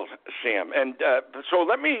 I will, Sam. And so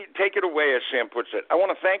let me take it away, as Sam puts it. I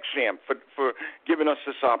want to thank Sam for giving us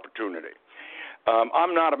this opportunity.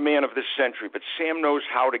 I'm not a man of this century, but Sam knows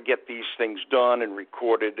how to get these things done and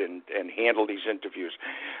recorded and handle these interviews.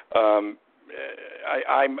 I'm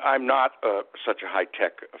not such a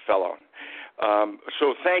high-tech fellow.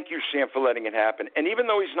 So thank you, Sam, for letting it happen. And even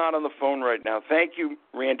though he's not on the phone right now, thank you,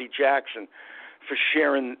 Randy Jackson, for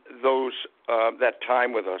sharing that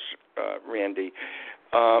time with us, Randy.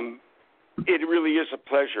 It really is a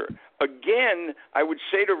pleasure. Again, I would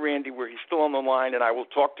say to Randy, where he's still on the line, and I will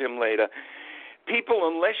talk to him later, people,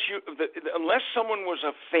 unless someone was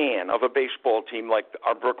a fan of a baseball team like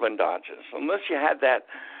our Brooklyn Dodgers, unless you had that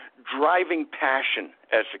driving passion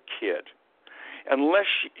as a kid, unless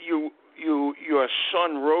your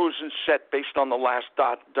sun rose and set based on the last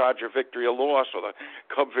Dodger victory or loss or the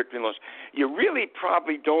Cub victory and loss, you really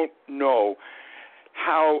probably don't know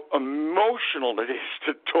how emotional it is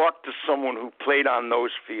to talk to someone who played on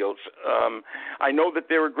those fields. I know that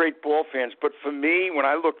they were great ball fans, but for me, when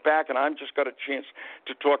I look back and I've just got a chance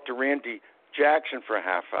to talk to Randy Jackson for a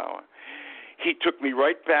half hour. He took me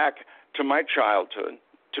right back to my childhood,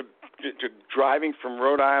 to driving from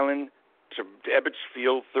Rhode Island to Ebbets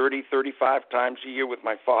Field 30, 35 times a year with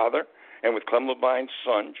my father and with Clem Labine's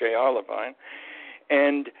son, J.R. Labine.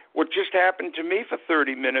 And what just happened to me for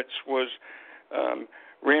 30 minutes was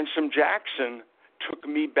Ransom Jackson took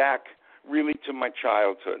me back really to my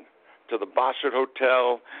childhood, to the Bossett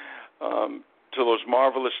Hotel, to those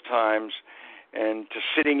marvelous times, and to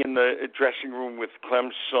sitting in the dressing room with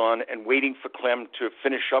Clem's son and waiting for Clem to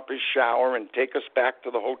finish up his shower and take us back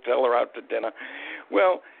to the hotel or out to dinner.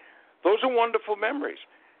 Well, those are wonderful memories,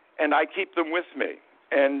 and I keep them with me.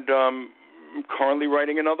 And I'm currently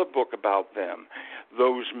writing another book about them,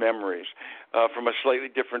 those memories, from a slightly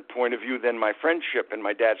different point of view than my friendship and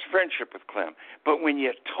my dad's friendship with Clem. But when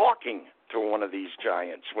you're talking to one of these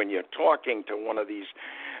giants, when you're talking to one of these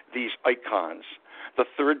icons, the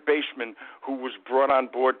third baseman who was brought on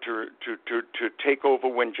board to take over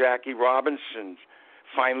when Jackie Robinson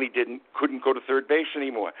finally couldn't go to third base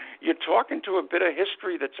anymore. You're talking to a bit of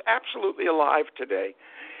history that's absolutely alive today,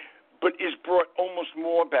 but is brought almost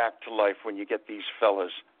more back to life when you get these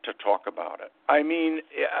fellas to talk about it. I mean,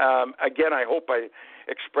 again, I hope I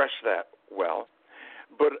expressed that well,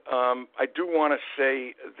 but I do want to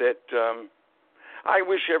say that I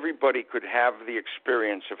wish everybody could have the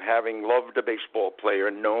experience of having loved a baseball player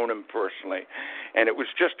and known him personally, and it was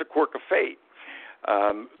just a quirk of fate.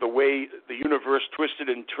 The way the universe twisted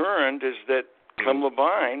and turned is that Clem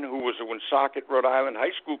Labine, who was a Woonsocket, Rhode Island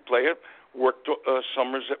high school player, worked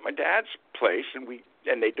summers at my dad's place, and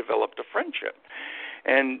they developed a friendship.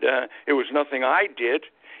 And it was nothing I did.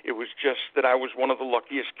 It was just that I was one of the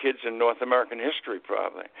luckiest kids in North American history,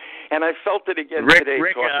 probably. And I felt it again today.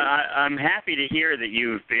 Rick, I'm happy to hear that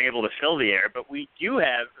you've been able to fill the air, but we do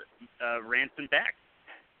have Ransom back.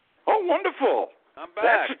 Oh, wonderful. I'm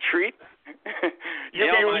back. That's a treat. you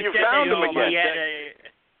said found him again.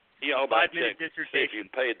 He had a 5-minute dissertation. If you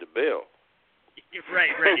paid the bill. Right,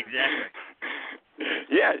 exactly.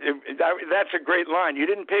 Yeah, that's a great line. You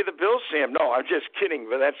didn't pay the bill, Sam. No, I'm just kidding,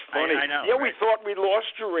 but that's funny. I know. Yeah, right. We thought we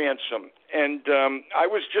lost you, Ransom. And I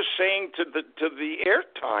was just saying to the air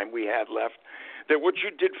time we had left that what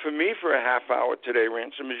you did for me for a half hour today,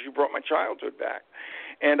 Ransom, is you brought my childhood back.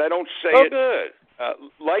 And I don't say it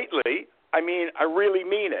lightly. I mean, I really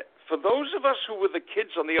mean it. For those of us who were the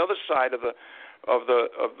kids on the other side of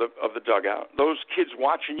the dugout, those kids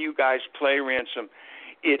watching you guys play, Ransom,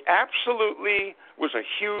 it absolutely was a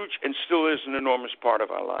huge and still is an enormous part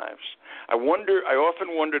of our lives. I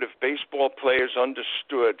often wondered if baseball players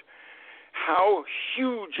understood how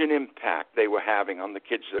huge an impact they were having on the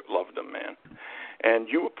kids that loved them, man. And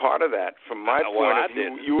you were part of that. From my point of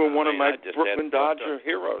view, you were one of my Brooklyn Dodger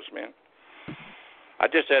heroes, man. I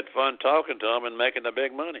just had fun talking to them and making the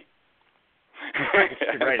big money. Right,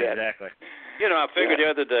 exactly. You know, I figured the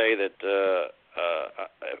other day that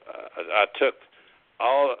I took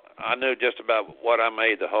I knew just about what I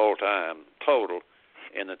made the whole time, total,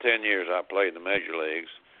 in the 10 years I played in the major leagues,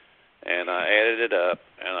 and I added it up,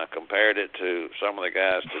 and I compared it to some of the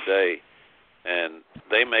guys today, and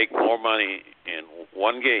they make more money in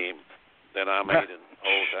one game than I made in the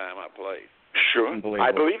whole time I played. Sure,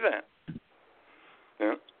 I believe that.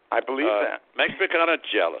 Yeah, I believe that. Makes me kind of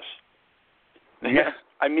jealous. Yeah,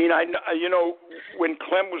 I mean, when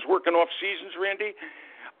Clem was working off seasons, Randy,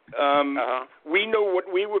 we know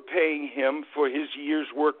what we were paying him for his year's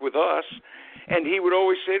work with us, and he would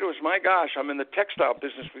always say to us, "My gosh, I'm in the textile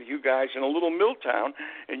business with you guys in a little mill town,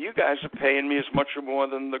 and you guys are paying me as much or more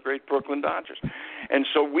than the great Brooklyn Dodgers." And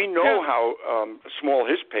so we know how small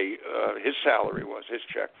his salary was, his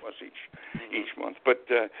check was each month. But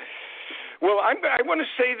well, I want to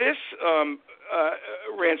say this.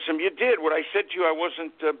 Ransom, you did what I said to you. I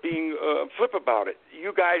wasn't being flip about it.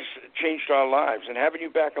 You guys changed our lives, and having you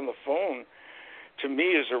back on the phone, to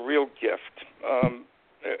me, is a real gift.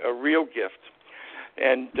 A real gift.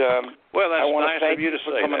 And well, that's I want nice to thank of you to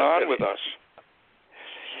for say coming that, on with us.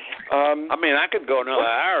 I mean, I could go another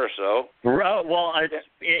hour or so. Well,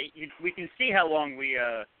 we can see how long we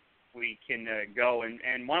can go,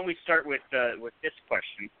 and why don't we start with this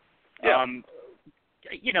question? Yeah.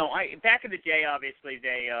 Back in the day, obviously,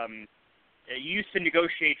 they you used to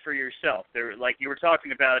negotiate for yourself. They're like you were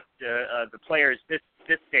talking about the players this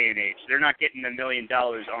day and age. They're not getting $1 million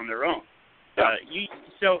on their own.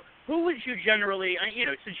 So who was you generally?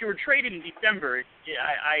 Since you were traded in December,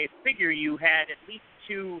 I figure you had at least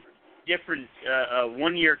two different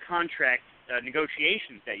one-year contract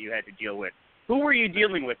negotiations that you had to deal with. Who were you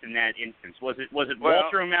dealing with in that instance? Was it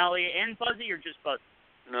Walter O'Malley and Buzzy, or just Buzzy?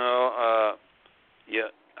 No.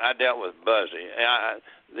 Yeah, I dealt with Buzzy.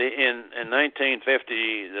 In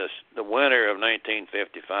 1950, the winter of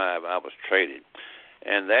 1955, I was traded,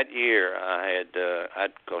 and that year I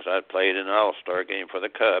had played in an All-Star game for the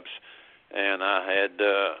Cubs, and I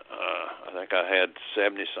think I had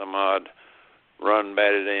 70 some odd run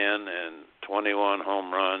batted in and 21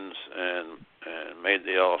 home runs, and made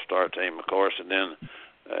the All-Star team, of course, and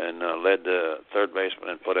led the third baseman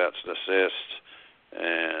and put out some assists,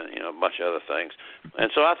 and a bunch of other things.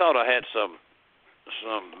 And so I thought I had some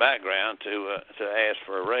background to ask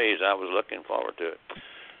for a raise. I was looking forward to it,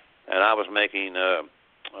 and I was making $20,000.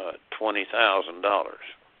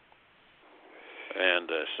 And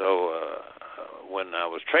so when I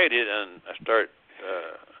was traded, and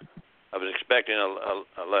I was expecting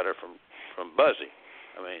a letter from Buzzy.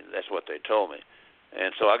 I mean, that's what they told me.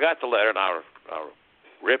 And so I got the letter, and I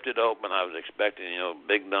ripped it open. I was expecting,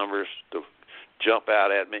 big numbers to jump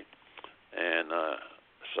out at me. And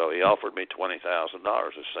so he offered me $20,000,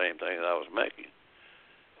 the same thing that I was making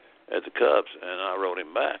at the Cubs. And I wrote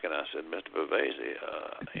him back, and I said, Mr. Pavese,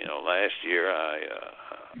 last year I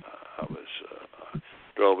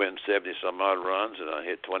drove in 70-some-odd runs, and I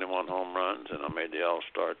hit 21 home runs, and I made the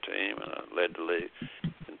All-Star team, and I led the league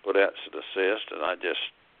and put out some assists, and I just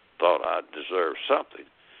thought I deserved something.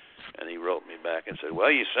 And he wrote me back and said,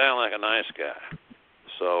 well, you sound like a nice guy,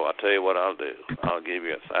 so I'll tell you what I'll do. I'll give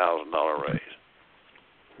you $1,000 raise.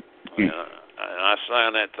 And I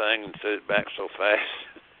signed that thing and sent it back so fast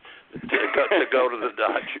to go to the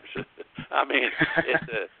Dodgers. I mean,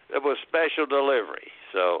 it was special delivery.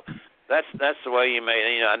 So that's the way you made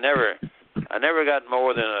it. I never got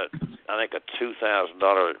more than a $2,000,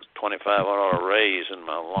 $2,500 raise in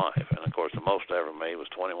my life, and of course the most I ever made was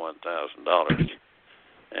 $21,000.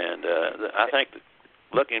 And I think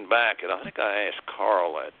looking back, and I think I asked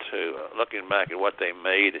Carl that too. Looking back at what they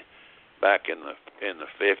made back in the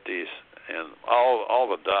 50s, and all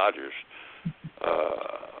the Dodgers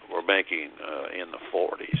were making in the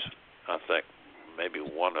 40s. I think maybe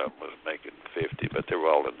one of them was making 50, but they were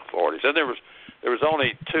all in the 40s. And there was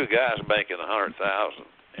only two guys making $100,000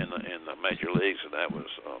 in the major leagues, and that was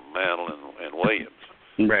Mantle and Williams.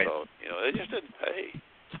 Right. So they just didn't pay,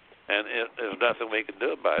 and there's nothing we could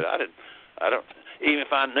do about it. I don't even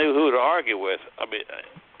if I knew who to argue with. I mean,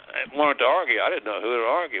 I wanted to argue. I didn't know who to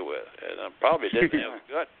argue with, and I probably didn't have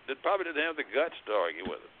the guts. Probably didn't have the guts to argue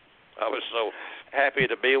with them. I was so happy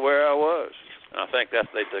to be where I was. And I think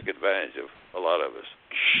they took advantage of a lot of us.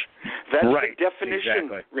 That's right, the definition,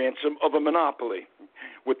 exactly. Ransom, of a monopoly.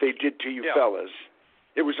 What they did to you fellas.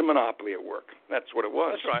 It was a monopoly at work. That's what it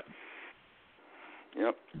was. That's right.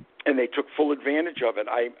 Yep. And they took full advantage of it.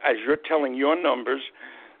 As you're telling your numbers,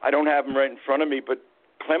 I don't have them right in front of me, but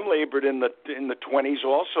Clem labored in the 20s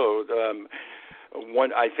also.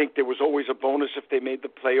 I think there was always a bonus if they made the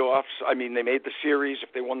playoffs. I mean, they made the series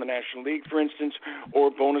if they won the National League, for instance, or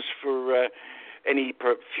a bonus for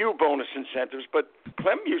few bonus incentives. But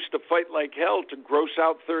Clem used to fight like hell to gross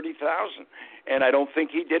out $30,000, and I don't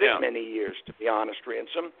think he did it many years, to be honest,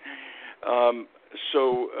 Ransom.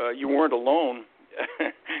 So you weren't alone.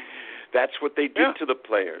 That's what they did to the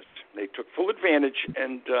players. They took full advantage,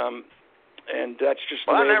 and that's just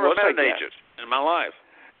the way it was. I never met an agent in my life.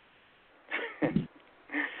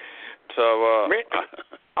 So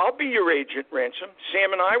I'll be your agent, Ransom.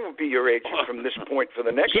 Sam and I will be your agent from this point for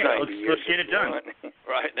the next 90 years. Let's get it done.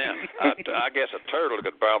 Right now. I guess a turtle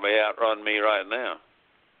could probably outrun me right now.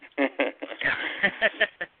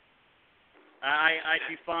 I'd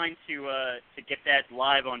be fine to get that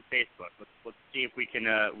live on Facebook. Let's see if we can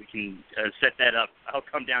set that up. I'll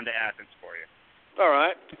come down to Athens for you. All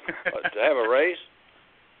right. To have a raise?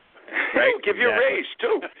 Right. Give you a raise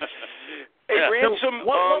too. Hey, Ransom. So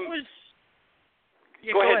what was?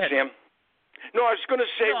 Yeah, go ahead, Sam. No, I was going to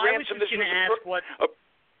say, Ransom. This was ask what.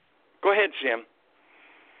 Go ahead, Sam.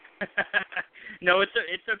 No, it's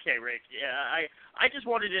okay, Rick. Yeah, I just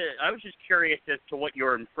wanted to. I was just curious as to what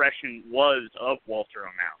your impression was of Walter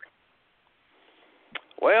O'Malley.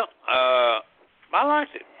 Well, I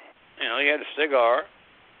liked it. He had a cigar,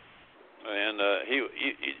 and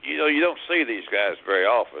you don't see these guys very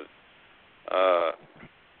often.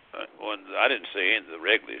 When I didn't see any of the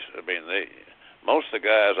Wrigleys. I mean, most of the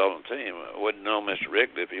guys on the team wouldn't know Mr.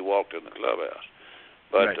 Wrigley if he walked in the clubhouse.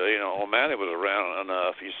 But right. O'Malley was around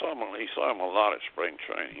enough. He saw him a lot at spring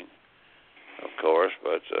training, of course.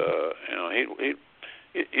 But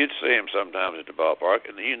you'd see him sometimes at the ballpark,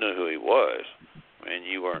 and you knew who he was. I mean,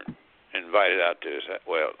 you weren't invited out to his.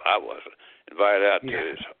 Well, I wasn't invited out to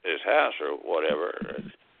his house or whatever.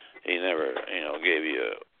 He never,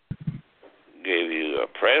 gave you a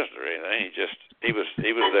present or anything. He just he was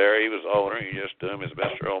there. He was owner. He just knew him as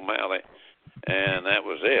Mr. O'Malley, and that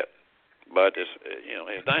was it. But it's,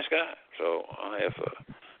 he's a nice guy, so I have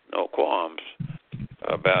no qualms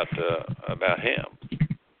about him.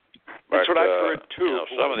 That's what I've heard too.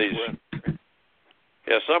 Some of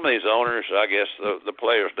these owners, I guess the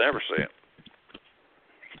players never see him.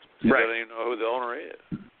 They don't even know who the owner is.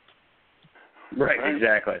 Right.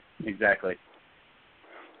 Exactly.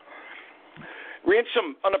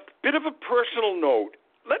 Ransom, on a bit of a personal note,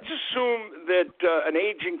 let's assume that an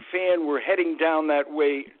aging fan were heading down that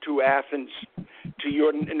way to Athens, to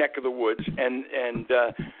your neck of the woods, and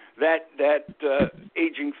that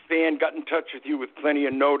aging fan got in touch with you with plenty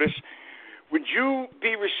of notice. Would you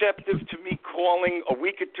be receptive to me calling a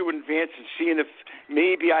week or two in advance and seeing if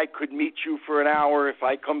maybe I could meet you for an hour if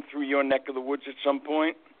I come through your neck of the woods at some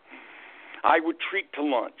point? I would treat to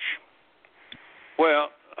lunch. Well,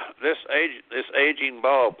 this aging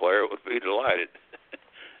ball player would be delighted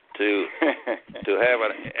to have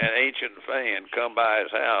an ancient fan come by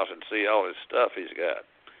his house and see all his stuff he's got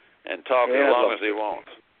and talk as long as he wants.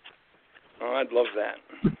 Oh, I'd love that.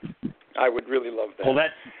 I would really love that. Well,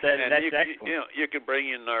 that's excellent. You could bring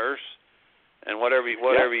your nurse and whatever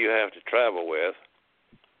you have to travel with.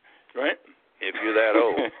 Right. If you're that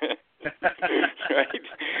old. Right.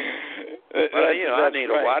 Well,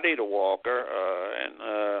 I need a walker, and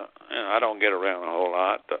I don't get around a whole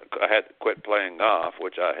lot. I had to quit playing golf,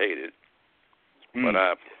 which I hated. But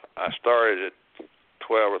I started at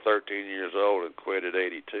 12 or 13 years old and quit at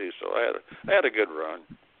 82, so I had a good run.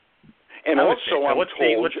 And also, I'm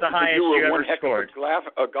told what's the highest you were you one ever heck scored? of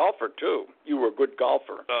a golfer too. You were a good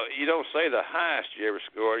golfer. You don't say the highest you ever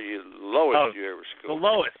scored. You lowest you ever scored. The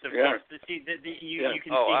lowest, of course. See, you can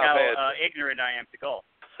see how ignorant I am to golf.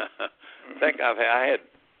 I think I had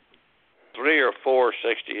 3 or 4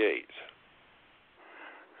 68s.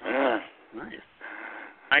 Nice.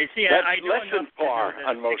 I see. That's I know less than par that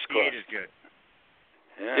on most 68 courses. is good.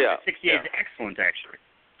 Yeah. 68 is excellent, actually.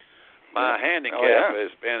 My handicap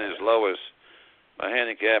has been as low as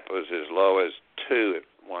 2 at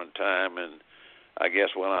one time, and I guess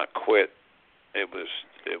when I quit, it was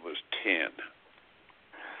 10.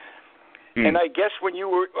 And I guess when you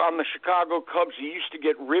were on the Chicago Cubs, you used to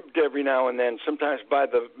get ribbed every now and then, sometimes by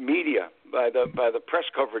the media, by the press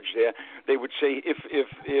coverage there. They would say if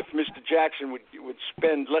Mr. Jackson would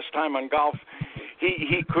spend less time on golf,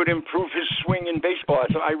 he could improve his swing in baseball.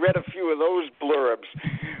 So I read a few of those blurbs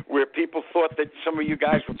where people thought that some of you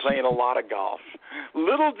guys were playing a lot of golf.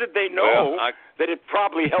 Little did they know that it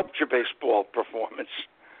probably helped your baseball performance.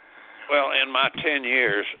 Well, in my 10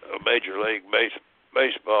 years of Major League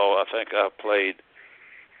Baseball, I think I played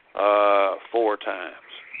 4 times.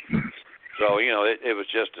 So, it was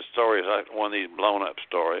just a story, like one of these blown-up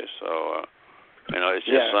stories. So, it's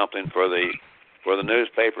just something for the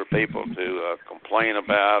newspaper people to complain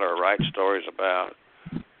about or write stories about.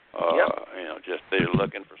 Just they're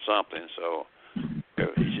looking for something. So,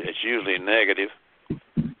 it's usually negative.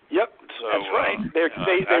 Yep, so, that's right.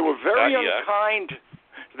 They were very unkind.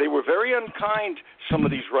 They were very unkind, some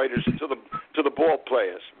of these writers, to the ball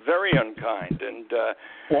players. Very unkind and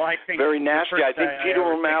I think very nasty. I think Peter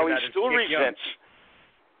O'Malley still resents.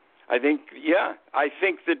 I think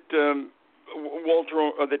that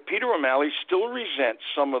that Peter O'Malley still resents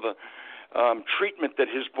some of the treatment that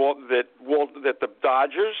that the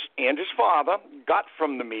Dodgers and his father got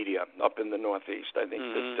from the media up in the Northeast. I think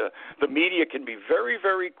that the media can be very,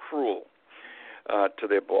 very cruel to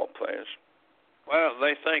their ball players. Well,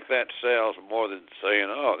 they think that sells more than saying,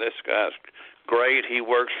 "Oh, this guy's great. He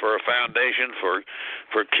works for a foundation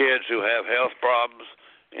for kids who have health problems."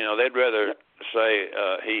 They'd rather say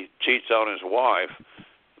he cheats on his wife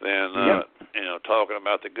than talking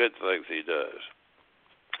about the good things he does.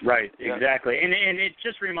 Right, exactly. And it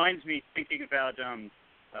just reminds me, thinking about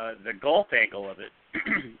the golf angle of it.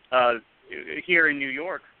 Here in New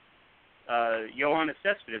York, Johannes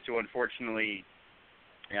Cespedes, who unfortunately,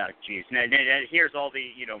 now here's all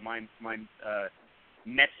the my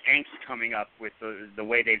Mets angst coming up with the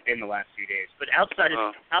way they've been the last few days. But outside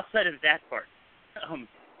of that part,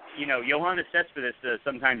 Johannes Cespedes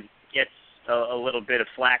sometimes gets a little bit of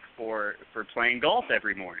flack for playing golf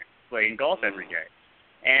every morning, playing golf every day.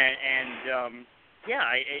 And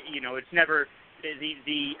it's never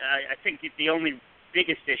I think the only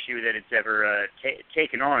biggest issue that it's ever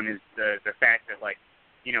taken on is the fact that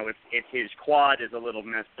if his quad is a little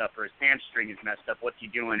messed up or his hamstring is messed up, what's he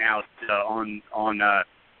doing out on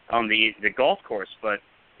the golf course? But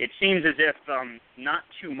it seems as if not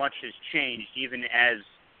too much has changed, even as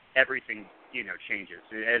everything changes.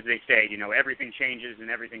 As they say, everything changes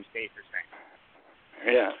and everything stays the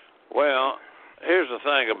same. Yeah. Well, here's the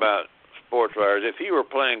thing about sports writers. If you were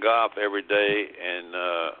playing golf every day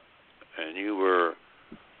and you were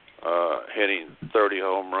hitting 30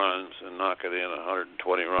 home runs and knocking in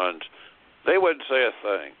 120 runs, they wouldn't say a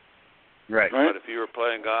thing. Right. But if you were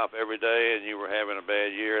playing golf every day and you were having a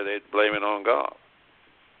bad year, they'd blame it on golf.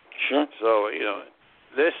 Sure. So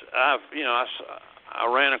I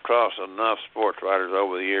ran across enough sports writers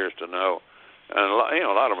over the years to know, and a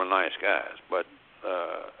lot of them are nice guys, but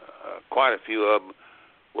quite a few of them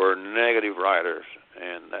were negative writers,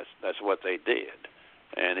 and that's what they did.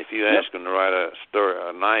 And if you ask them to write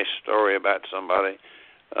a nice story about somebody,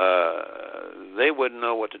 they wouldn't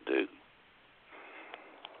know what to do.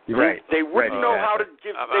 Right. They wouldn't know how to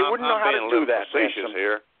give. They wouldn't know how to do that. Facetious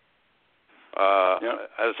here. As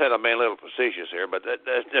I said, I'm being a little facetious here, but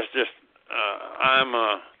that's just.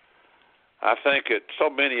 I think that so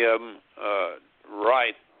many of them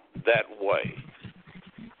write that way.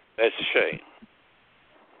 That's a shame.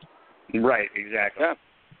 Right. Exactly. Yeah.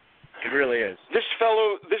 It really is. This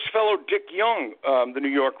fellow Dick Young, the New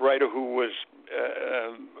York writer who was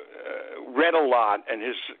read a lot, and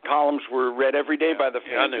his columns were read every day by the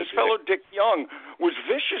fans. This fellow Dick Young was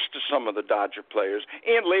vicious to some of the Dodger players,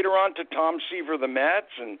 and later on to Tom Seaver, the Mets.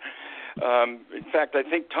 And in fact, I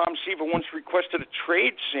think Tom Seaver once requested a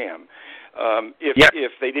trade, Sam,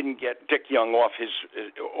 if they didn't get Dick Young off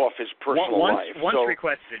his personal life. Once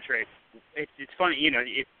requested a trade. It's funny,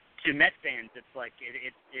 to Met fans, it's like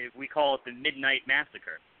we call it the Midnight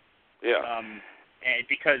Massacre. Yeah. And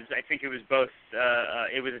because I think it was both,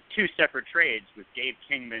 it was two separate trades with Dave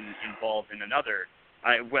Kingman involved in another,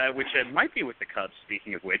 which might be with the Cubs.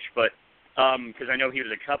 Speaking of which, but because I know he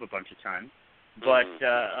was a Cub a bunch of times. But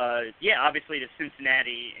obviously to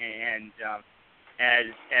Cincinnati, and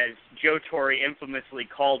as Joe Torre infamously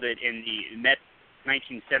called it in the Mets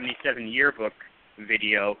 1977 yearbook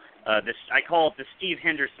video, I call it the Steve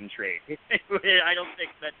Henderson trade. I don't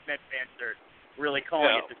think that Met fans are really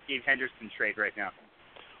calling it the Steve Henderson trade right now.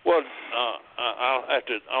 Well,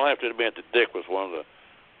 I'll have to admit that Dick was one of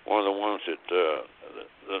the ones that the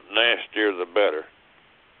nastier the better.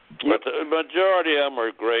 But the majority of them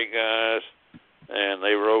are great guys, and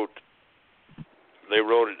they wrote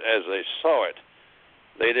it as they saw it.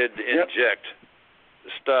 They didn't inject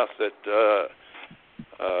stuff that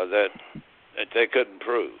they couldn't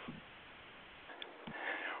prove.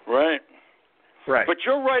 Right. Right. But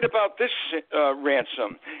you're right about this,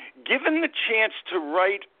 Ransom. Given the chance to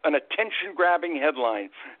write an attention-grabbing headline,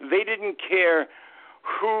 they didn't care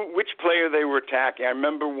which player they were attacking. I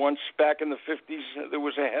remember once back in the 50s, there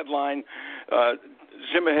was a headline,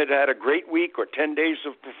 Zimmer had a great week or 10 days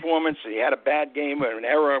of performance. He had a bad game or an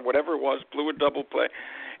error, whatever it was, blew a double play.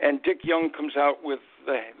 And Dick Young comes out with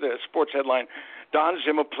the sports headline, Don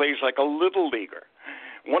Zimmer plays like a little leaguer.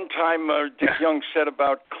 One time Dick Young said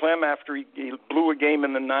about Clem after he blew a game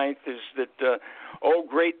in the ninth is that,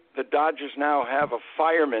 great, the Dodgers now have a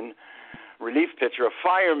fireman, relief pitcher, a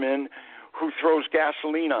fireman who throws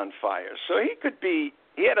gasoline on fire. So he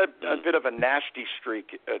had a bit of a nasty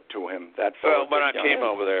streak to him. That fellow. Well, when I came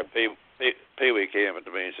over there, Pee Wee came up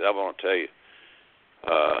to me and said, I want to tell you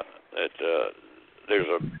that there's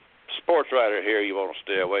a sports writer here you want to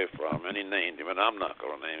stay away from. And he named him, and I'm not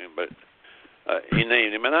going to name him, but he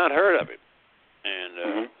named him, and I'd heard of him.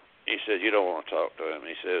 And he said, you don't want to talk to him.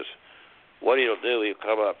 He says, what he'll do, he'll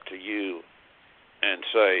come up to you and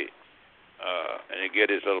say, and he'll get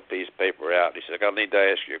his little piece of paper out. He said, I need to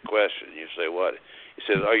ask you a question. You say, what? He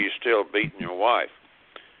says, are you still beating your wife?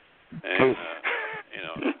 And,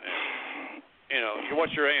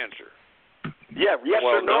 what's your answer? Yeah, yes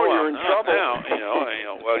or no, you're in trouble. Now,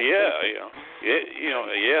 well, yes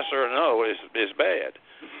or no is bad.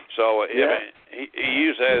 So he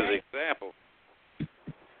used that as an example.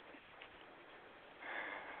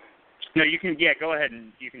 No, you can. Yeah, go ahead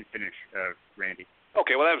and you can finish, Randy.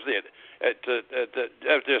 Okay, well that was it.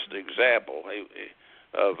 That was just an example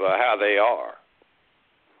of how they are.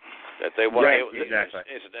 That they want. Right, exactly.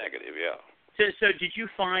 It's negative, yeah. So did you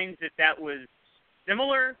find that was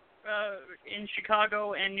similar in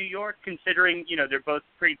Chicago and New York, considering they're both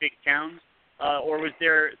pretty big towns? Or was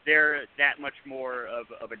there that much more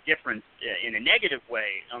of a difference in a negative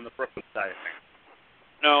way on the Brooklyn side of things?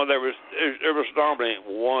 No, there was normally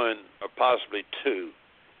one or possibly two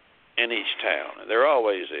in each town, and there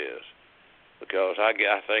always is, because I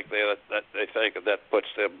think they think that puts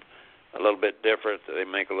them a little bit different. That they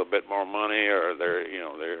make a little bit more money, or they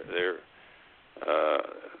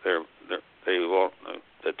want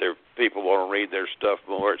that their people want to read their stuff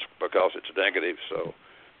more. It's because it's negative, so.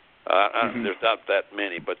 There's not that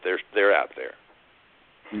many, but they're out there.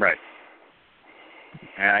 Right.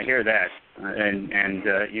 I hear that, and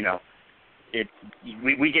you know,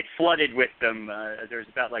 we get flooded with them. There's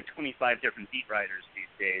about like 25 different beat writers these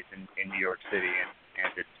days in New York City,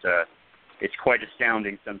 and it's quite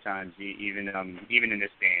astounding sometimes, even in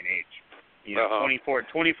this day and age. You know,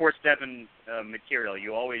 24/7 material.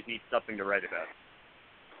 You always need something to write about.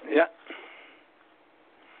 Yeah.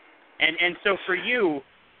 And so for you,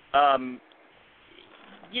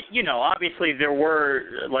 you know, obviously there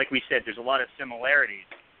were, like we said, there's a lot of similarities.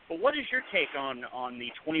 But what is your take on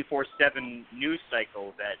the 24/7 news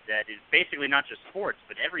cycle that is basically not just sports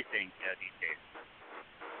but everything these days?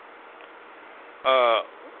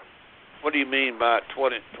 What do you mean by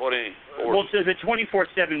 24? Well, so the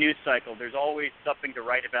 24/7 news cycle, there's always something to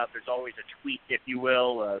write about. There's always a tweet, if you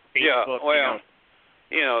will, Facebook. Yeah, well,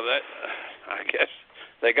 you know that. I guess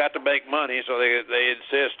they got to make money, so they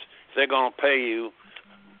insist if they're going to pay you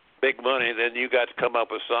big money, then you got to come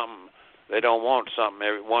up with something. They don't want something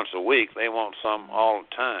every once a week. They want something all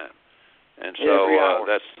the time, and so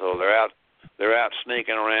they're out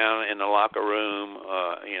sneaking around in the locker room,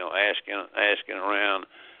 you know, asking around.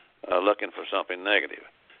 Looking for something negative,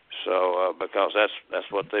 so because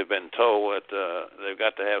that's what they've been told, that they've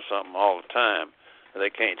got to have something all the time.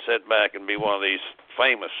 They can't sit back and be one of these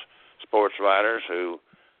famous sports writers who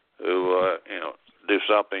you know, do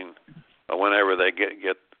something whenever they get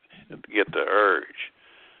the urge,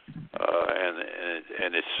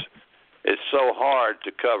 and it's so hard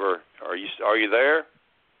to cover. Are you there?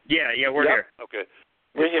 Yeah, we're here. Okay,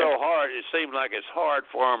 it's so hard. It seems like it's hard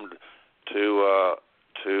for them to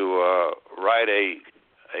write a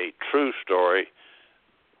true story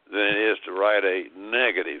than it is to write a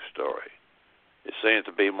negative story. It seems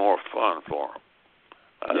to be more fun for them.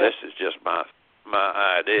 This is just my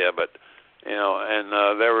idea, but you know, and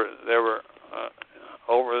there were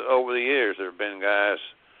over the years there have been guys,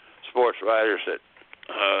 sports writers that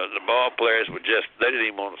the ball players they didn't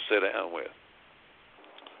even want to sit down with.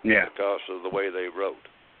 Yeah. Because of the way they wrote.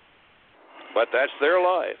 But that's their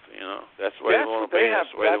life, you know. That's the way they want to be.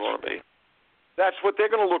 That's the way they want to be. That's what they're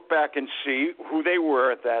going to look back and see who they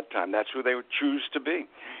were at that time. That's who they would choose to be.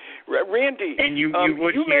 Randy, and you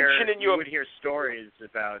would hear stories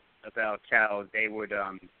about how they would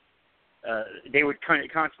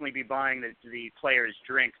constantly be buying the players'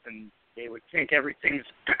 drinks, and they would think everything's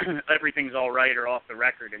all right or off the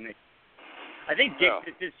record. And I think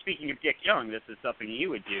speaking of Dick Young, this is something you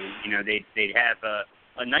would do. You know, they'd have a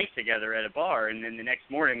night together at a bar, and then the next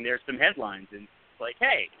morning there's some headlines, and it's like,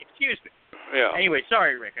 hey, excuse me. Yeah. Anyway,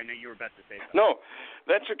 sorry, Rick. I know you were about to say something. No,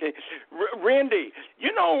 that's okay. Randy,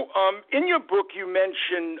 you know, in your book you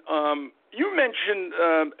mentioned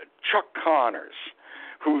Chuck Connors,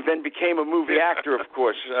 who then became a movie actor, of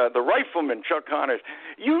course, the rifleman Chuck Connors.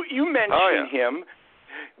 You mentioned him.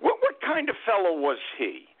 What kind of fellow was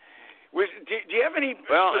he? Do you have any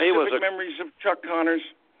specific memories of Chuck Connors?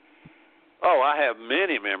 Oh, I have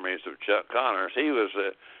many memories of Chuck Connors. He was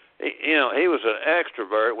he was an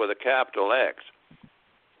extrovert with a capital X.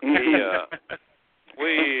 I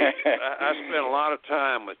spent a lot of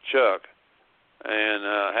time with Chuck, and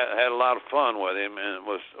had a lot of fun with him, and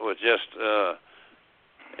was just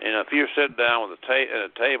you know, if you sit down with at a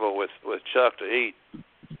table with Chuck to eat,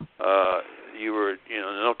 you were, you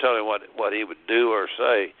know, no telling what he would do or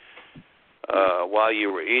say while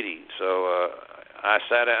you were eating. So I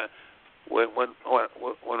sat down. When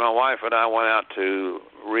my wife and I went out to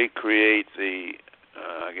recreate the,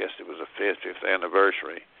 I guess it was the 50th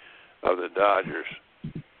anniversary of the Dodgers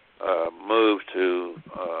move to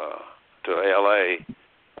L.A.,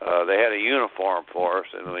 they had a uniform for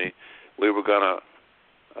us, and we were going to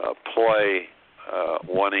play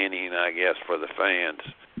one inning, I guess, for the fans.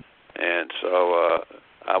 And so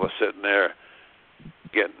I was sitting there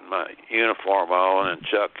getting my uniform on, and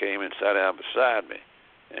Chuck came and sat down beside me.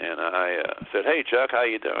 And I said, "Hey, Chuck, how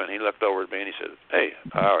you doing?" He looked over at me and he said, "Hey,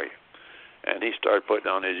 how are you?" And he started putting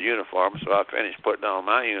on his uniform, so I finished putting on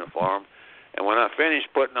my uniform. And when I finished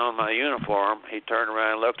putting on my uniform, he turned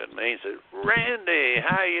around and looked at me and said, "Randy,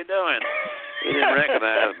 how you doing?" He didn't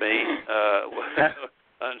recognize me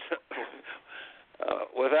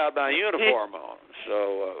without my uniform on.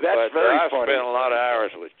 So, that's very funny. I spent a lot of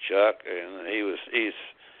hours with Chuck, and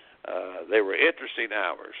they were interesting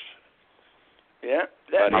hours. Yeah,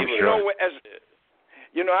 I'm sure.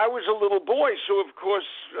 I was a little boy, so of course,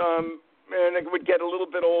 and I would get a little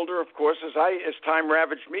bit older, of course, as time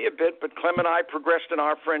ravaged me a bit. But Clem and I progressed in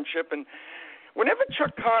our friendship, and whenever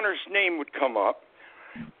Chuck Connors' name would come up,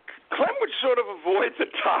 Clem would sort of avoid the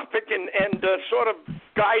topic and sort of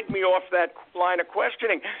guide me off that line of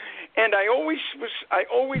questioning. And I always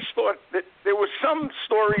thought that there were some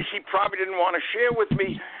stories he probably didn't want to share with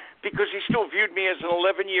me because he still viewed me as an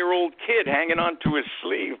 11-year-old kid hanging onto his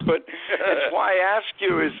sleeve. But that's why I ask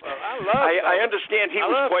you is, I understand he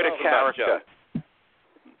was quite a character.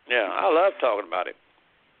 Yeah, I love talking about him.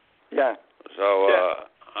 Yeah. So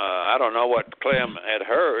I don't know what Clem had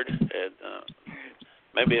heard.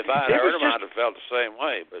 Maybe if I had heard him, I'd have felt the same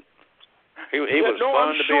way. But he was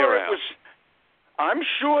fun to be around. I'm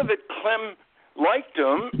sure that Clem liked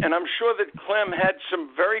him, and I'm sure that Clem had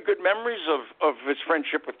some very good memories of his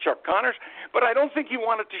friendship with Chuck Connors, but I don't think he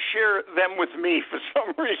wanted to share them with me for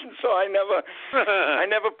some reason, so I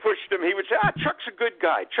never pushed him. He would say, Chuck's a good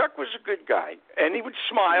guy. Chuck was a good guy. And he would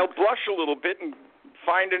smile, blush a little bit, and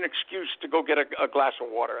find an excuse to go get a glass of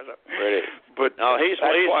water. Really? But no, that's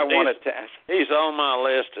why I wanted to ask. He's on my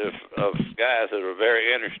list of guys that are very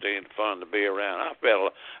interesting and fun to be around. I've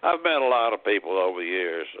met a lot of people over the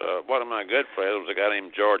years. One of my good friends was a guy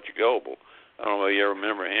named George Goebel. I don't know if you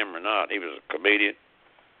remember him or not. He was a comedian.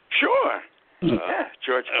 Sure.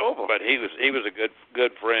 George Goebel. But he was a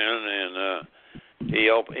good friend, and he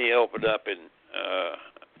opened up, and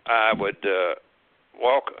I would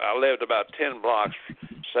walk. I lived about 10 blocks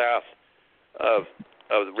south of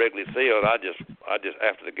the Wrigley Field. I just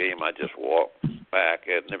after the game, I just walked back,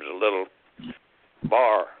 and there was a little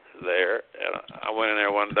bar there, and I went in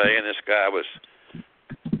there one day, and this guy was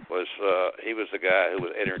he was the guy who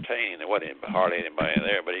was entertaining. There wasn't hardly anybody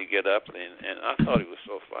there, but he'd get up, and I thought he was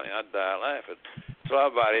so funny, I'd die laughing. So I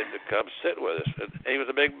invited him to come sit with us. And he was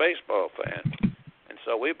a big baseball fan, and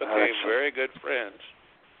so we became very good friends.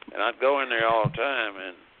 And I'd go in there all the time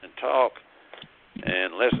and talk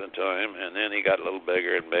and listen to him, and then he got a little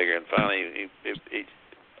bigger and bigger, and finally he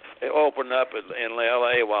opened up in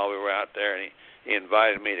L.A. while we were out there, and he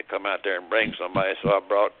invited me to come out there and bring somebody, so I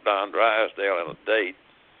brought Don Drysdale on a date.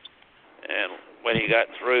 And when he got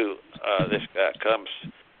through, this guy comes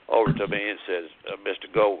over to me and says,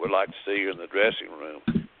 Mr. Gold would like to see you in the dressing room.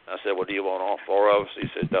 I said, well, do you want all four of us? He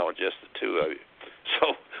said, no, just the two of you.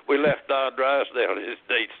 So we left Don Drysdale and his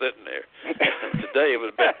date sitting there. Today it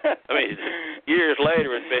was, years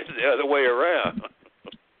later it's been the other way around.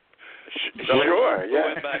 So we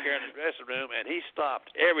went back there in the dressing room, and he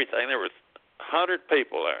stopped everything. There were 100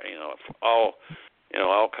 people there, all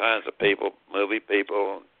kinds of people, movie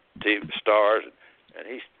people, TV stars, and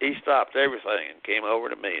he stopped everything and came over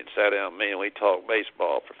to me and sat down with me, and we talked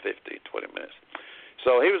baseball for 15, 20 minutes.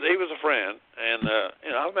 So he was a friend, and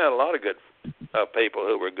I've met a lot of good people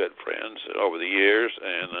who were good friends over the years,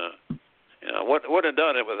 and wouldn't have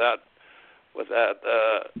done it without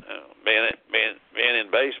being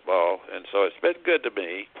in baseball. And so it's been good to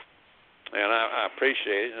me, and I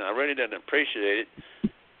appreciate it. And I really didn't appreciate it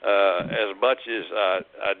as much as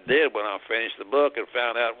I did when I finished the book and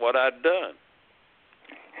found out what I'd done.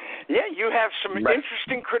 Yeah, you have some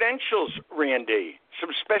interesting credentials, Randy. Some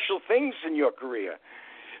special things in your career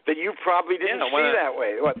that you probably didn't see that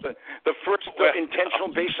way. What, the first intentional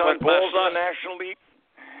base on balls in the National League?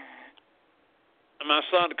 My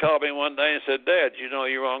son called me one day and said, Dad, you know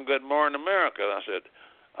you were on Good Morning America. And I said,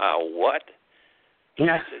 what?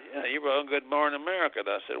 Yeah. He said, yeah, you were on Good Morning America. And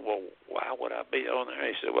I said, well, why would I be on there?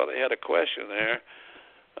 He said, well, they had a question there.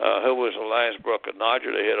 Who was the last Brooklyn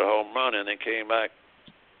Dodger to hit a home run? And they came back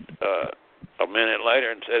a minute later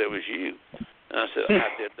and said it was you. And I said, I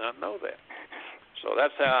did not know that. So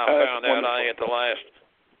that's how I found out I hit the last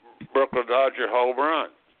Brooklyn Dodger home run.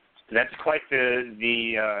 That's quite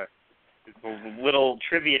the little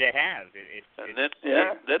trivia to have.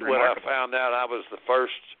 Then when I found out I was the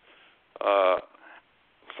first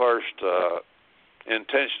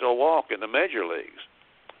intentional walk in the major leagues.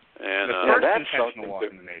 And the first intentional walk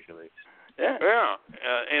in the major leagues. Yeah,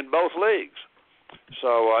 in both leagues.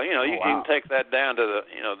 So you can take that down to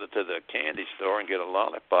the candy store and get a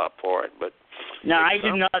lollipop for it. But no, I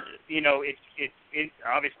did not. It's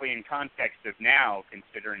obviously in context of now,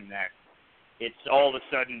 considering that it's all of a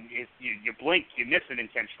sudden you blink, you miss an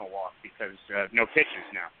intentional walk because no pitches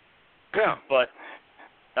now. Yeah. But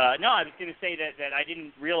no, I was going to say that I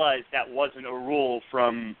didn't realize that wasn't a rule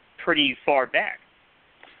from pretty far back.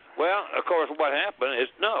 Well, of course, what happened is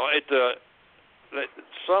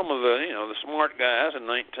some of the smart guys in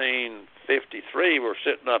 1953 were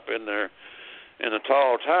sitting up in the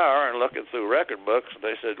tall tower and looking through record books. And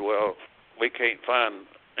they said, "Well, we can't find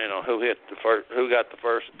who got the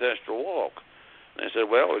first intentional walk." And they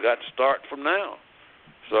said, "Well, we got to start from now."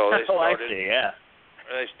 So they started. I see. Yeah.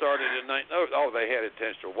 They started in they had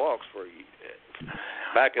intentional walks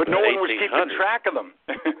back in the 1800s. But no one was keeping track of them.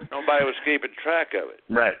 Nobody was keeping track of it.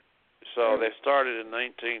 Right. So they started in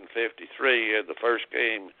 1953. The first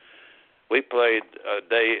game we played a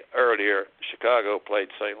day earlier. Chicago played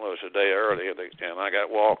St. Louis a day earlier, and I got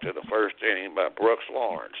walked in the first inning by Brooks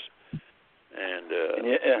Lawrence, and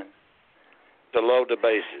to load the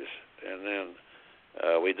bases. And then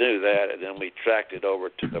we knew that, and then we tracked it over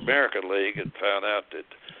to the American League and found out that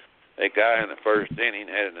a guy in the first inning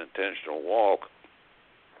had an intentional walk,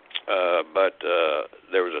 but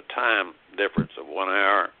there was a time difference of 1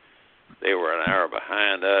 hour. They were an hour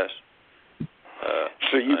behind us.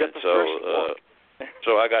 So you got the first walk.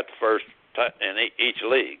 So I got the first in each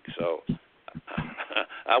league. So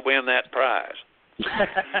I win that prize.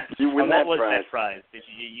 You win that what was prize. that prize?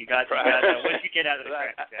 You got what did you get out of the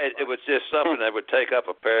crack? It was just something that would take up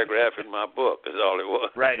a paragraph in my book, is all it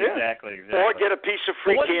was. Right, Yeah. exactly. Or get a piece of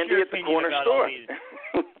free candy at the corner store.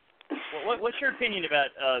 What's your opinion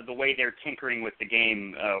about the way they're tinkering with the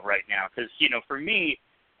game right now? Because, for me,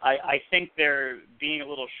 I think they're being a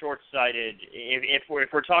little short-sighted. If we're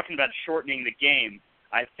talking about shortening the game,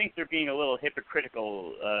 I think they're being a little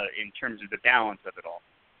hypocritical in terms of the balance of it all.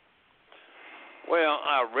 Well,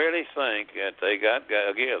 I really think that they got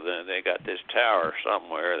this tower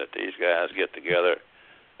somewhere that these guys get together,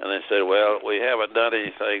 and they said, well, we haven't done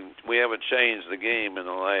anything. We haven't changed the game in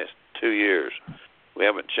the last 2 years. We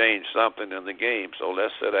haven't changed something in the game, so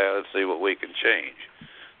let's sit down and see what we can change.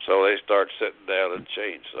 So they start sitting down and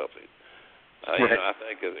change something. Right. I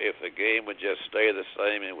think if the game would just stay the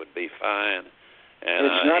same, it would be fine. And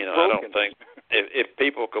It's not I broken. don't think if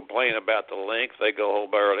people complain about the length, they go home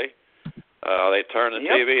early. They turn the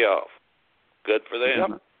TV off. Good for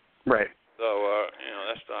them. Yep. Right. So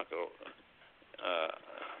that's not going.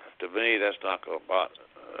 To me, that's not going to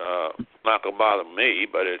bother me,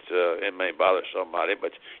 but it may bother somebody.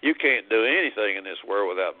 But you can't do anything in this world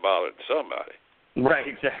without bothering somebody. Right.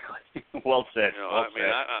 Exactly. Well said. I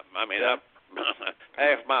mean,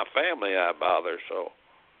 half my family I bother, so,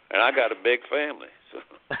 and I got a big family. So.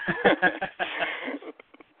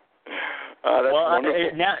 That's well,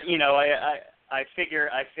 wonderful. I figure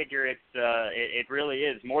it really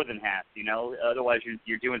is more than half. Otherwise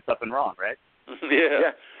you're doing something wrong, right?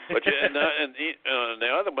 Yeah. But the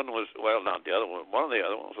other one was, well, not the other one. One of the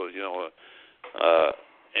other ones was,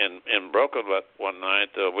 in Brooklyn one night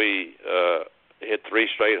we hit 3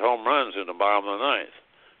 straight home runs in the bottom of the ninth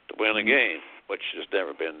to win a game, which has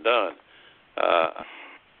never been done.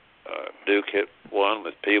 Duke hit one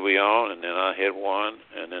with Pee Wee on, and then I hit one,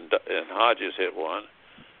 and then Hodges hit one,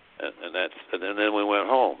 and then we went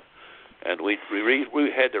home, and we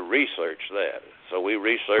had to research that. So we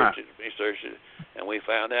researched it, and we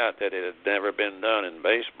found out that it had never been done in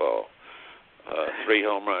baseball. 3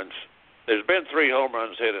 home runs. There's been 3 home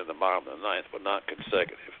runs hit in the bottom of the ninth, but not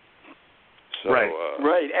consecutive. So, right.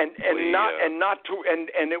 Right, and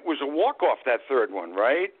it was a walk-off, that third one,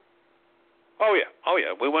 right? Oh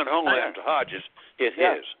yeah. We went home after Hodges hit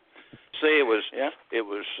his. See, it was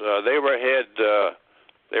they were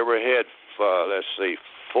ahead. Let's see,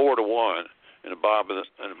 4-1 in the bottom of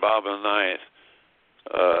the ninth.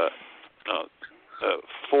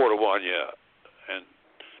 4-1, yeah. And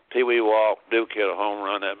Pee Wee walked. Duke hit a home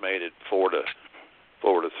run that made it 4-3.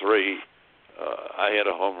 I hit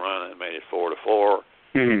a home run that made it 4-4.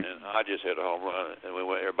 And Hodges hit a home run, and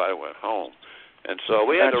everybody went home. And so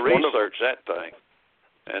we had to research that thing.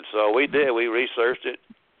 And so we did. We researched it.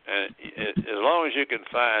 And as long as you can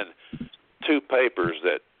find 2 papers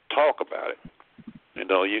that talk about it,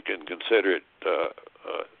 you can consider it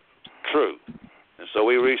true. And so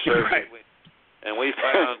we researched it. And we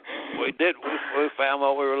found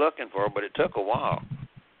what we were looking for, but it took a while.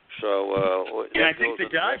 So and I think the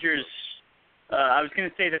Dodgers. I was going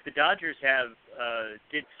to say that the Dodgers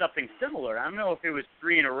did something similar. I don't know if it was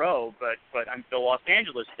 3 in a row, but the Los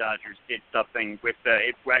Angeles Dodgers did something with.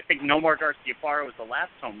 I think Nomar Garciaparra was the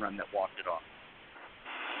last home run that walked it off.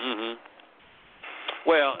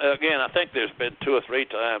 Well, again, I think there's been 2 or 3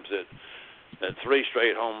 times that 3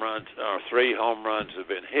 straight home runs or 3 home runs have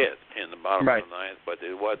been hit in the bottom of the ninth, but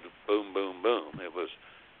it wasn't boom, boom, boom. It was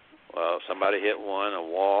somebody hit one, a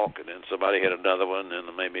walk, and then somebody hit another one, and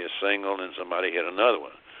maybe a single, and then somebody hit another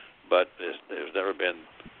one. But there's never been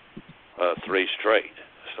 3 straight.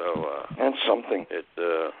 So that's something. It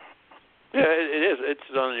is. It's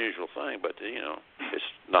an unusual thing, but it's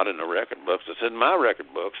not in the record books. It's in my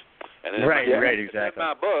record books, and exactly. It's in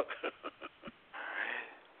my book.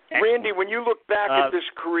 Randy, when you look back at this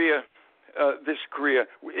career,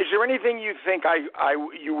 is there anything you think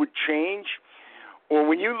you would change? Or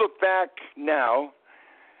when you look back now,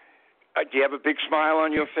 do you have a big smile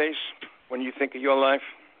on your face when you think of your life?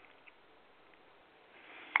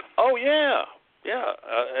 Oh yeah.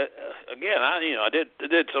 Again, I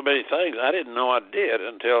did so many things I didn't know I did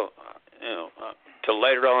until till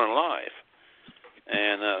later on in life.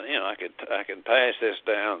 And I can pass this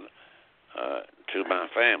down to my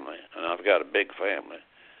family, and I've got a big family,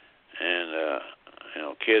 and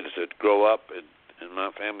kids that grow up in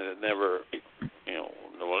my family that never,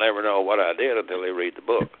 will never know what I did until they read the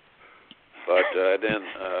book. But then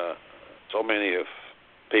so many of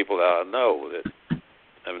people that I know that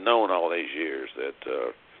have known all these years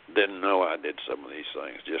that didn't know I did some of these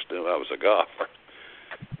things, just knew I was a golfer.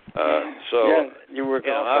 You were a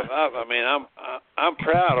golfer. I'm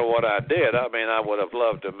proud of what I did. I mean, I would have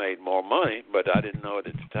loved to have made more money, but I didn't know it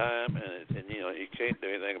at the time, and you can't do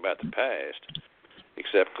anything about the past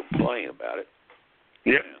except complain about it.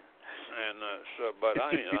 Yep. But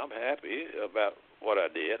I'm happy about what I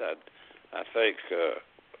did. I think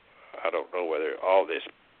I don't know whether all this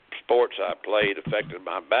sports I played affected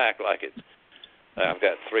my back like it. I've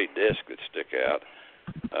got 3 discs that stick out,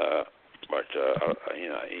 but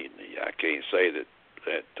I can't say that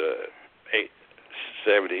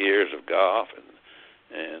 70 years of golf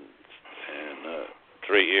and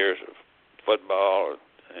 3 years of football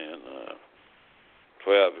and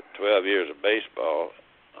 12 years of baseball,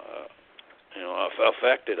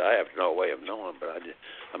 affected. I have no way of knowing, but I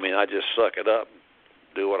just suck it up,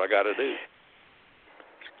 do what I got to do.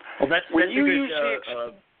 Well, that's a good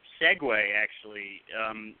segue, actually.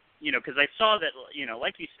 Because I saw that,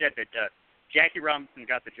 like you said, that Jackie Robinson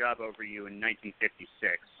got the job over you in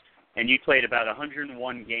 1956, and you played about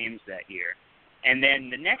 101 games that year. And then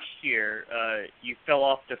the next year, you fell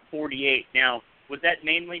off to 48. Now, was that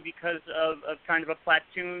mainly because of kind of a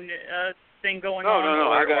platoon thing going on?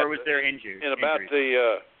 No. Or was there injuries? In about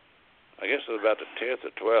I guess it was about the 10th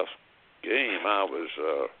or 12th game, I was,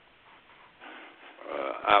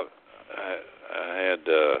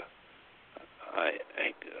 I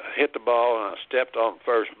hit the ball and I stepped on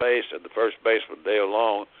first base, and the first baseman, Dale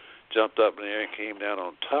Long, jumped up in the air and came down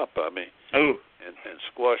on top of me and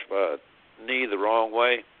squashed my knee the wrong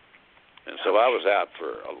way. And so I was out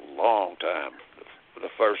for a long time, for the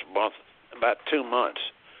first month, about 2 months.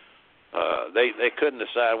 They couldn't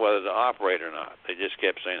decide whether to operate or not. They just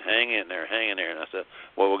kept saying, hang in there. And I said,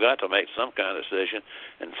 well, we've got to make some kind of decision.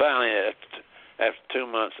 And finally, after 2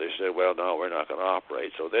 months, they said, well, no, we're not going to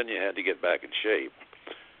operate. So then you had to get back in shape.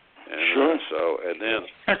 And, sure.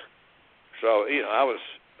 I was,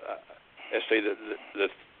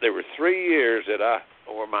 there were 3 years that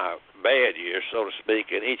were my bad years, so to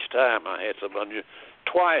speak, and each time I had some unusual.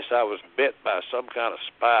 Twice I was bit by some kind of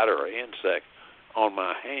spider or insect on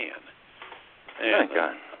my hand. And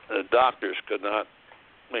the doctors could not,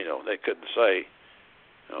 they couldn't say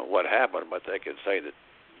what happened, but they could say that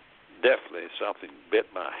definitely something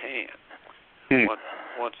bit my hand.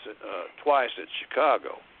 Twice in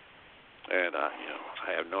Chicago, and I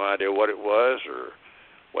have no idea what it was, or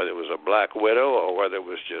whether it was a black widow, or whether it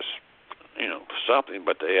was just something.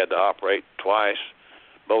 But they had to operate twice,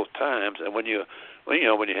 both times. And when you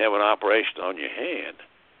have an operation on your hand,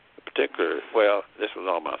 this was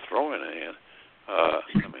on my throwing hand.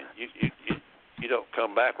 You don't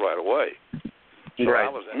come back right away. So right.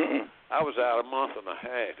 I was out a month and a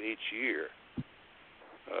half each year,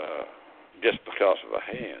 just because of a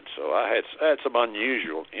hand. So I had some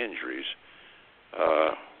unusual injuries,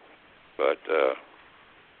 but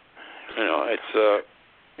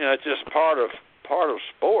it's just part of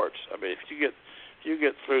sports. I mean, if you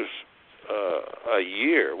get through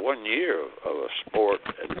 1 year of a sport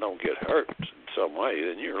and don't get hurt in some way,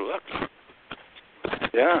 then you're lucky.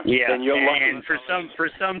 Yeah. Then you're lucky. And for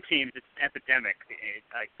some teams, it's epidemic.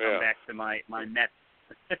 I come back to my Mets.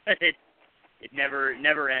 It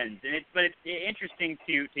never ends. But it's interesting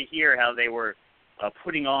to hear how they were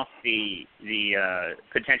putting off the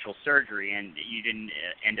potential surgery, and you didn't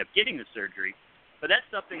end up getting the surgery. But that's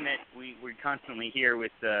something that we constantly hear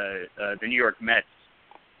with the New York Mets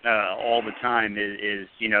all the time is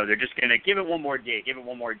they're just going to give it one more day,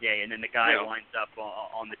 and then the guy winds up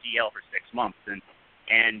on the DL for 6 months, and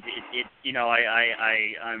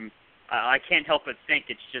I can't help but think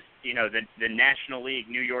it's just the National League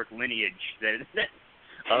New York lineage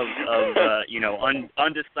of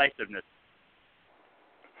undecisiveness.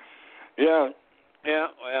 Yeah.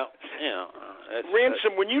 Well,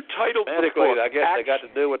 Ransom, when you titled medically, the book, I guess they got to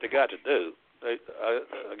do what they got to do.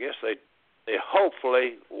 I guess they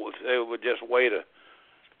hopefully they would just wait.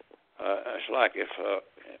 It's like if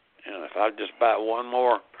I just buy one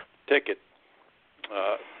more ticket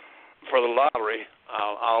for the lottery,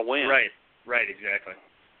 I'll win. Right, exactly.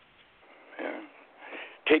 Yeah.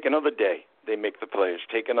 Take another day. They make the players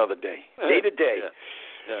take another day, day to day.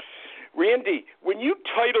 Yeah. Randy, when you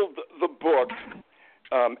titled the book,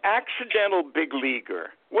 Accidental Big Leaguer.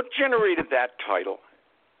 What generated that title?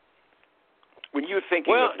 When you were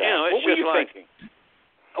thinking of that, it's what were you thinking?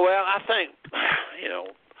 Well, I think,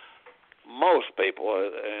 most people,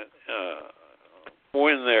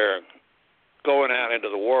 when they're going out into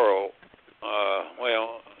the world,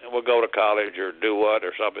 we'll go to college or do what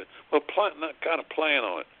or something. We'll kind of plan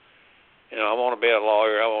on it. I want to be a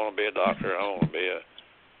lawyer. I want to be a doctor. I want to be a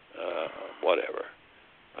whatever.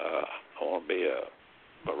 I want to be a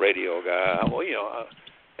radio guy. Well,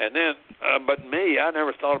 and then, but me, I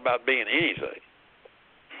never thought about being anything.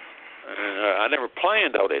 I never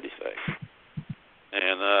planned on anything.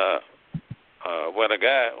 And when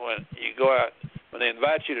you go out, when they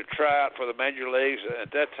invite you to try out for the major leagues,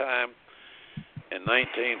 at that time, in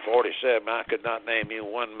 1947, I could not name you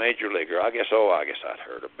one major leaguer. I guess I'd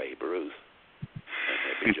heard of Babe Ruth and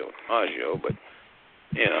maybe Joe DiMaggio, but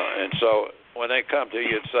and so when they come to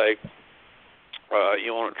you and say,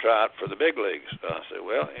 you want to try out for the big leagues, I say,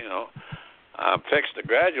 well, I'm fixed to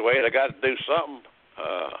graduate. I got to do something.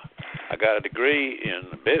 I got a degree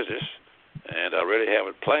in business, and I really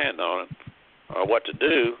haven't planned on it or what to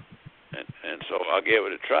do, and so I'll give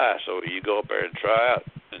it a try. So you go up there and try out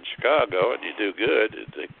in Chicago, and you do good,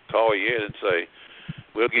 they call you in and say,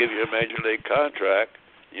 we'll give you a major league contract.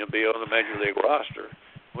 You'll be on the major league roster.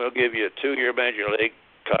 We'll give you a 2-year major league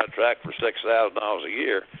contract for $6,000 a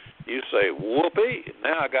year. You say, whoopee!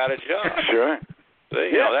 Now I got a job. Sure.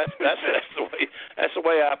 See, that's the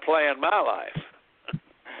way I plan my life.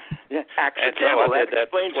 Yeah, accidental. So that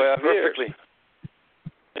explains it perfectly.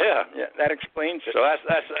 Yeah, that explains it. So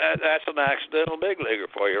that's an accidental big leaguer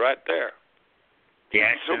for you right there. The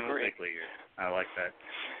accidental big leaguer. I like that.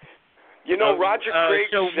 Roger Craig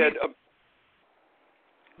said.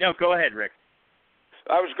 No, go ahead, Rick.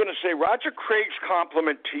 I was going to say Roger Craig's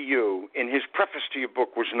compliment to you in his preface to your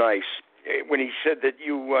book was nice when he said that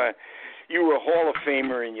you were a Hall of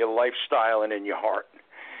Famer in your lifestyle and in your heart,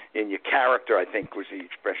 in your character. I think was the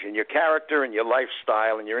expression. Your character and your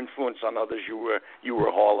lifestyle and your influence on others. You were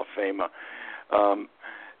a Hall of Famer.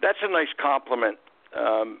 That's a nice compliment,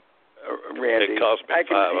 Randy. It cost me I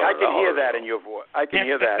can hear that $500. in your voice. I can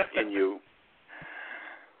hear that in you.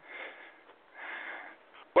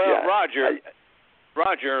 Well, yeah,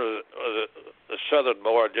 Roger was a Southern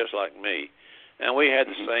boy just like me, and we had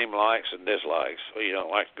the same likes and dislikes. We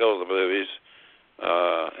like to go to the movies.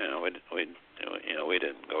 We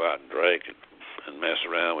didn't go out and drink and mess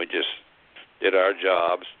around. We just did our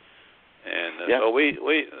jobs, and so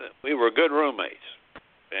we were good roommates.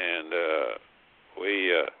 And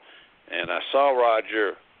and I saw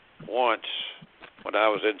Roger once when I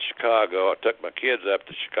was in Chicago. I took my kids up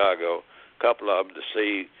to Chicago, a couple of them, to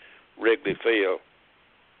see Wrigley Field.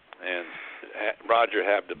 And Roger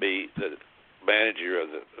happened to be the manager of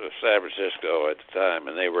San Francisco at the time,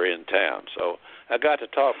 and they were in town. So I got to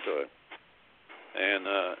talk to him. And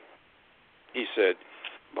he said,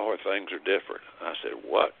 boy, things are different. I said,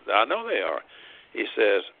 what? I know they are. He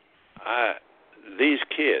says, these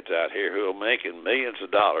kids out here who are making millions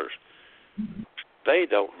of dollars, they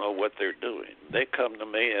don't know what they're doing. They come to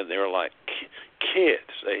me, and they're like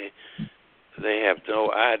kids. They have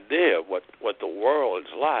no idea what the world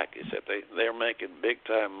is like. He said they're making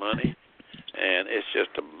big-time money, and it's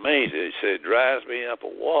just amazing. He said it drives me up a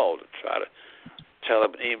wall to try to tell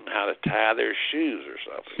them even how to tie their shoes or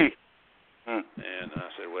something. And I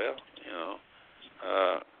said, well,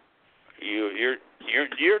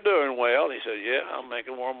 you're doing well. He said, yeah, I'm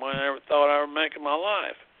making more money than I ever thought I would make in my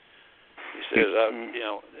life. He says,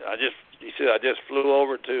 I just flew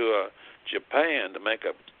over to Japan to make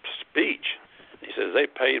a speech. He says they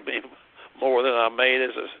paid me more than I made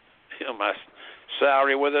as my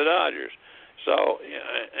salary with the Dodgers. So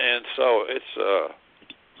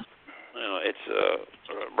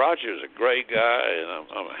Roger's a great guy, and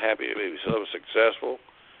I'm happy he was so successful.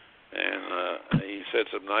 And he said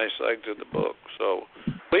some nice things in the book. So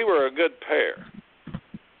we were a good pair.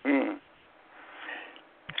 And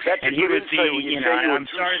he was I'm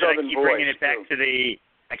sorry that I keep bringing it back to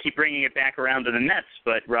I keep bringing it back around to the Mets,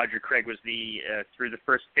 but Roger Craig was through the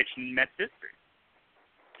first pitch in Mets history.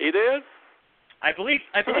 He did? I believe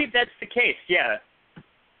that's the case. Yeah.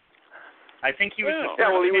 I think he was the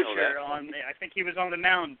first pitcher on. I think he was on the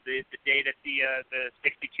mound the day that the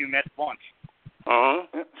 '62 Mets launched. Well,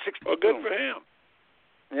 good for him.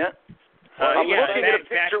 Yeah. I'm looking at a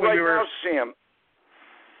picture right now, Sam.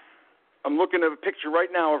 I'm looking at a picture right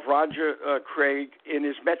now of Roger Craig in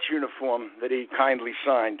his Mets uniform that he kindly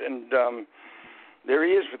signed, and there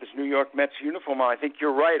he is with his New York Mets uniform on. I think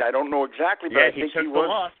you're right. I don't know exactly, but I think he was. The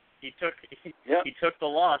loss. He took the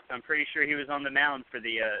loss. I'm pretty sure he was on the mound for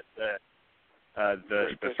the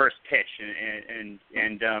the first pitch, and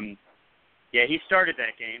he started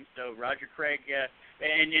that game. So Roger Craig,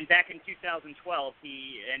 and back in 2012,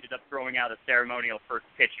 he ended up throwing out a ceremonial first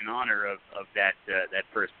pitch in honor of that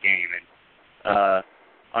first game, and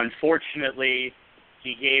unfortunately,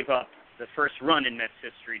 he gave up the first run in Mets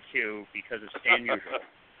history too because of Stan Musial.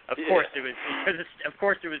 Of course it was because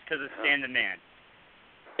of Stan the Man.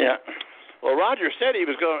 Yeah. Well, Roger said he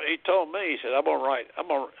told me, he said,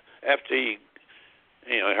 after he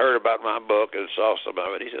heard about my book and saw some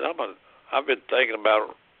of it, he said, I've been thinking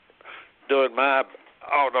about doing my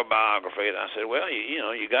autobiography. And I said, well,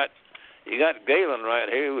 you got Galen right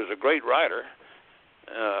here, who was a great writer,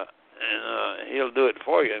 and he'll do it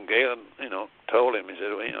for you. And Galen, told him, he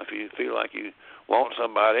said, well, if you feel like you want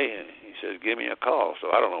somebody, he said, give me a call. So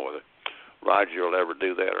I don't know whether Roger will ever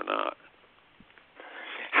do that or not.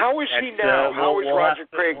 How is he now? How is Roger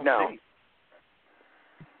Craig now?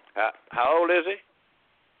 How old is he?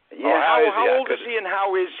 Yeah, how old is he and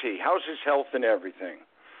how is he? How's his health and everything?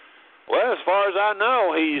 Well, as far as I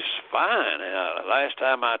know, he's fine. Last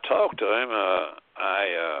time I talked to him,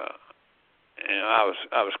 I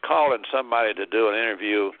was calling somebody to do an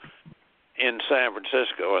interview in San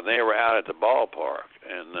Francisco, and they were out at the ballpark,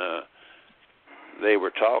 and they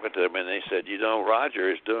were talking to him, and they said, Roger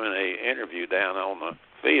is doing an interview down on the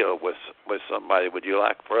field with somebody. Would you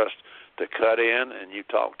like for us to cut in and you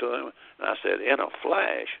talk to him? And I said, in a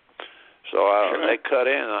flash. So they cut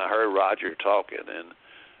in, and I heard Roger talking, and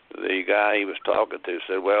the guy he was talking to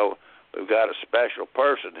said, well, we've got a special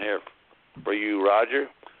person here for you, Roger,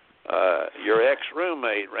 your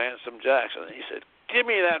ex-roommate, Ransom Jackson. And he said, give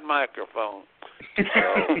me that microphone.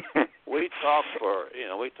 So we talked for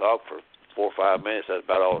 4 or 5 minutes. That's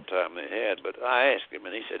about all the time they had. But I asked him,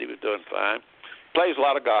 and he said he was doing fine. Plays a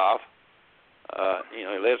lot of golf. He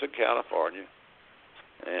lives in California,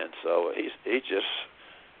 and so he's just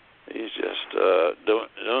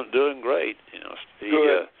doing great.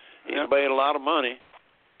 He's made a lot of money,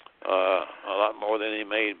 a lot more than he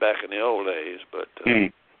made back in the old days, but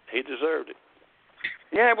he deserved it.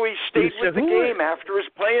 Yeah, well, he stayed with the game after his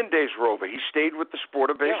playing days were over. He stayed with the sport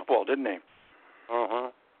of baseball, didn't he?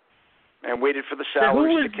 And waited for the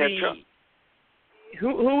salaries to catch up.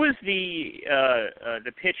 Who was the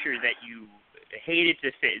pitcher that you hated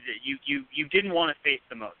to face, that you didn't want to face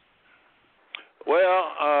the most?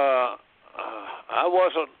 Well, I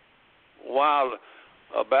wasn't wild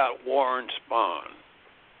about Warren Spahn.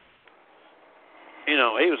 He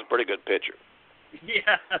was a pretty good pitcher.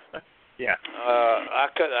 Yeah. I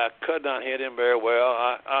could not hit him very well.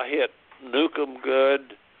 I hit Newcomb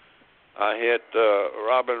good. I hit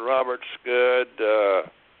Robin Roberts good.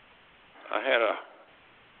 I had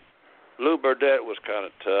Lou Burdette was kind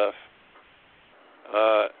of tough.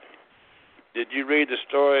 Did you read the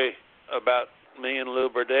story about me and Lou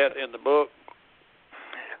Burdette in the book?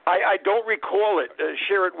 I don't recall it.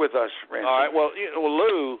 Share it with us, Ransom. All right. Well,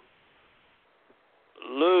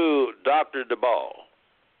 Lou doctored the ball.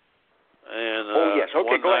 And yes.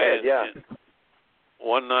 Okay, go ahead. Yeah.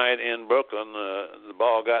 One night in Brooklyn, the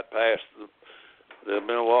ball got past the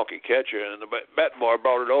Milwaukee catcher, and the bat boy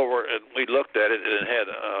brought it over, and we looked at it, and it had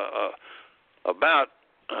about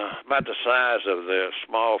the size of the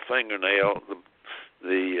small fingernail.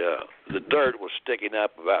 The dirt was sticking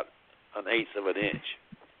up about 1/8 of an inch,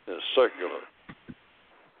 circular,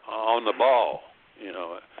 on the ball,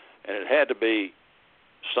 and it had to be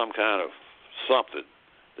some kind of something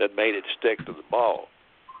that made it stick to the ball.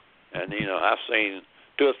 And I've seen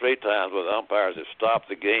 2 or 3 times where the umpires have stopped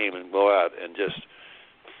the game and go out and just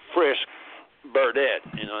frisk Burdette,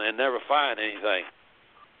 and never find anything.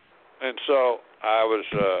 And so I was,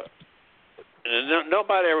 and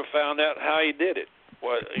nobody ever found out how he did it.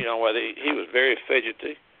 Whether he was very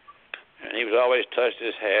fidgety, and he was always touched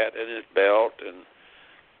his hat and his belt, and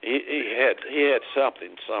he had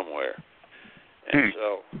something somewhere. And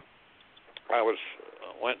so I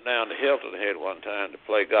went down to Hilton Head one time to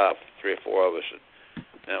play golf, 3 or 4 of us,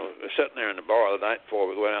 and we were sitting there in the bar the night before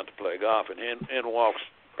we went out to play golf, and in walks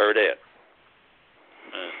Burdette,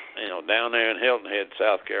 down there in Hilton Head,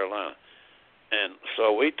 South Carolina. And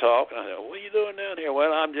so we talked, and I said, what are you doing down here?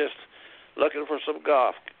 Well, I'm just looking for some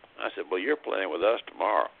golf. I said, well, you're playing with us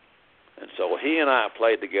tomorrow. And so he and I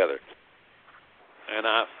played together. And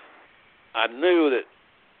I knew that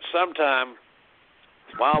sometime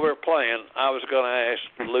while we were playing, I was going to ask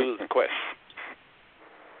Lou the question.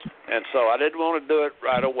 And so I didn't want to do it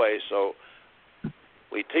right away. So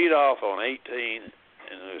we teed off on 18,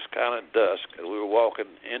 and it was kind of dusk, and we were walking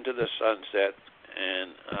into the sunset,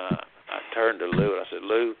 and I turned to Lou, and I said,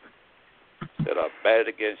 Lou, I've batted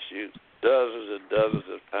against you dozens and dozens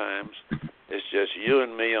of times, It's just you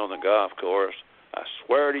and me on the golf course. I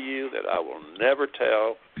swear to you that I will never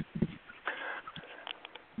tell.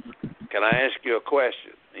 Can I ask you a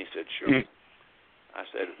question? He said, sure. I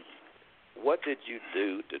said, what did you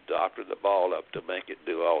do to doctor the ball up to make it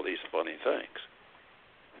do all these funny things?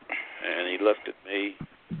 And he looked at me,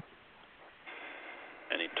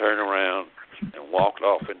 and he turned around and walked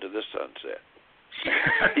off into the sunset.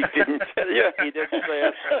 He didn't He didn't say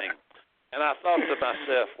a thing. And I thought to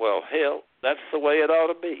myself, well, hell, that's the way it ought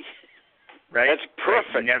to be. Right? That's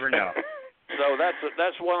perfect. Right. You never know. So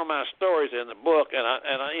that's one of my stories in the book, and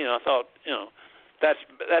I thought,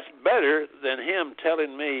 that's better than him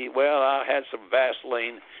telling me, well, I had some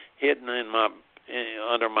Vaseline hidden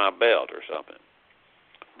under my belt or something.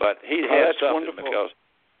 But he had something wonderful. Because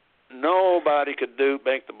nobody could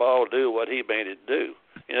make the ball do what he made it do.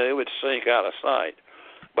 It would sink out of sight.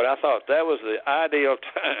 But I thought that was the ideal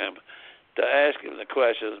time to ask him the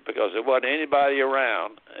questions because there wasn't anybody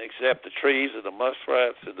around except the trees and the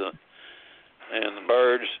muskrats and the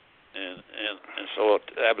birds, and so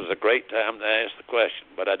that was a great time to ask the question.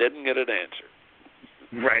 But I didn't get an answer.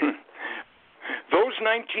 Right. Those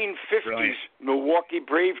 1950s Milwaukee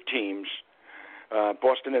Brave teams,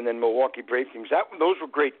 Boston and then Milwaukee Brave teams, those were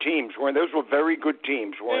great teams, weren't they? Those were very good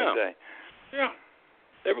teams, weren't they? Yeah.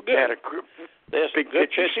 They were good. They had a big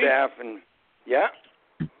pitching staff, and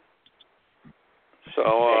So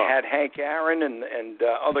they had Hank Aaron and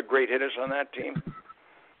other great hitters on that team.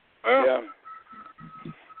 Yeah.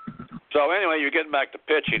 So anyway, you're getting back to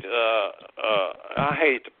pitching. I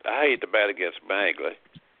hate to bat against Bagley.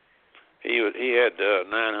 He had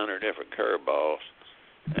 900 different curveballs,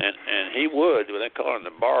 and he would. They call him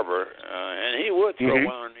the barber, and he would throw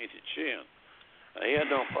one underneath your chin. He had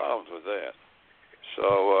no problems with that.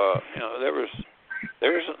 So there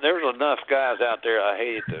was enough guys out there I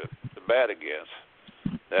hated to bat against.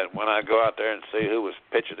 That when I go out there and see who was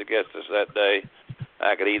pitching against us that day,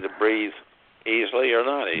 I could either breathe easily or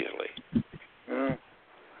not easily.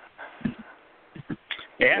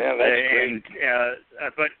 Yeah, that's great.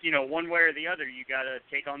 But one way or the other, you got to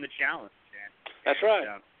take on the challenge. And, that's right.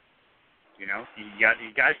 You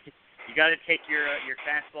got to take your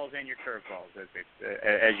fastballs and your curveballs,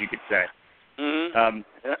 as you could say.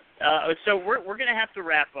 So we're going to have to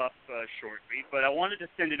wrap up shortly, but I wanted to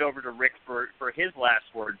send it over to Rick for his last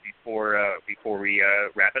word before we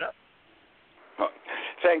wrap it up.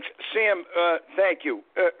 Thanks, Sam. Thank you,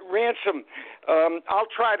 Ransom. I'll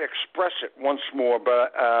try to express it once more,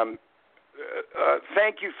 but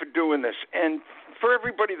thank you for doing this, and for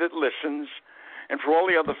everybody that listens, and for all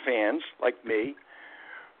the other fans like me,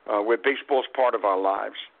 where baseball's part of our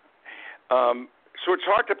lives. So it's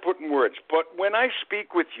hard to put in words, but when I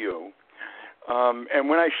speak with you, and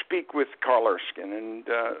when I speak with Carl Erskine, and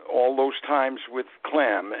all those times with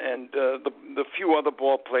Clem, and the few other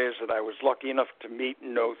ball players that I was lucky enough to meet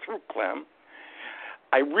and know through Clem,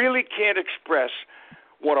 I really can't express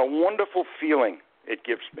what a wonderful feeling it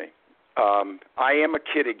gives me. I am a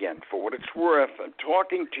kid again, for what it's worth. I'm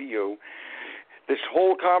talking to you. This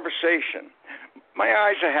whole conversation, my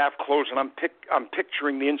eyes are half closed, and I'm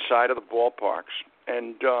picturing the inside of the ballparks.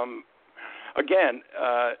 And again,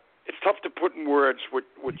 it's tough to put in words what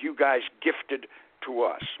you guys gifted to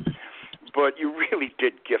us, but you really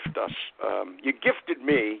did gift us. You gifted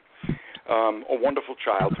me a wonderful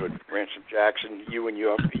childhood, Ransom Jackson. You and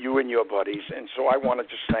your buddies, and so I want to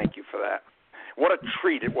just thank you for that. What a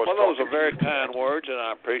treat it was. Well, those are very kind words, and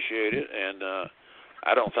I appreciate it. And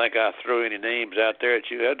I don't think I threw any names out there that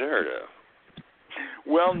you hadn't heard of.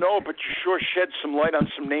 Well, no, but you sure shed some light on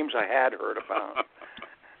some names I had heard about.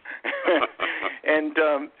 And,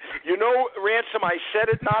 Ransom, I said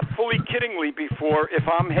it not fully kiddingly before. If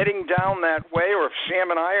I'm heading down that way, or if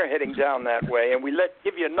Sam and I are heading down that way, and we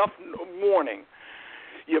give you enough warning,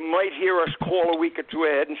 you might hear us call a week or two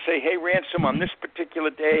ahead and say, hey, Ransom, on this particular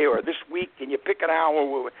day or this week, can you pick an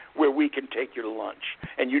hour where we can take you to lunch?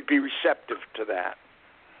 And you'd be receptive to that.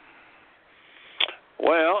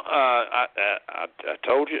 Well, I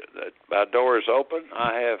told you that my door is open.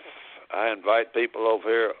 I invite people over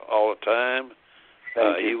here all the time.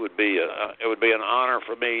 It would be an honor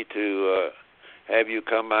for me to have you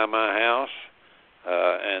come by my house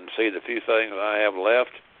and see the few things I have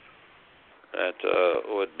left that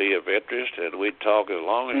would be of interest, and we'd talk as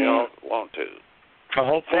long as y'all want to. Well,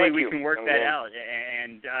 hopefully we can work that out.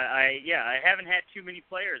 And I haven't had too many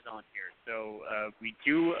players on here, so we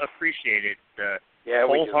do appreciate it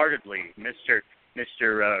wholeheartedly, Mr.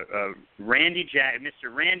 Randy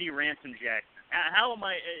Ransom Jackson. How am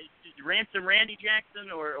I, Ransom Randy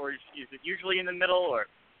Jackson, or is it usually in the middle, or?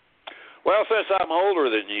 Well, since I'm older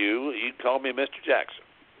than you, you'd call me Mr. Jackson.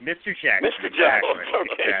 Mr. Jackson. Mr. Jackson.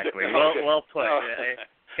 Exactly. Okay. Well put. I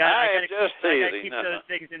gotta keep those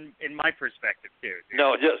things in my perspective too. Dude.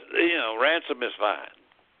 No, just Ransom is fine.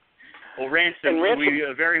 Well, Ransom, we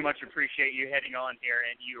very much appreciate you heading on here,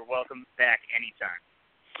 and you're welcome back anytime.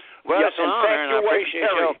 Well, yes, it's an and honor, thank and you, I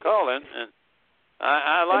appreciate y'all calling. And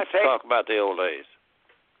I like to talk about the old days.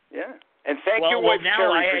 Yeah, and thank you, wife now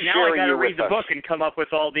Terry, for sharing I got to read the us. book and come up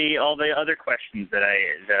with all the other questions that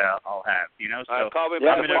I'll have. So call me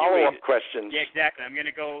yeah, back follow-up questions. Yeah, exactly. I'm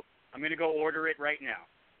gonna go order it right now.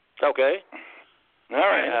 Okay. All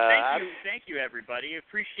right. Well, thank you, everybody.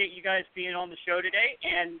 Appreciate you guys being on the show today,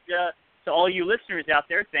 and to all you listeners out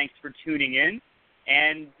there, thanks for tuning in,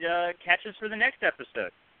 and catch us for the next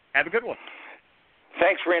episode. Have a good one.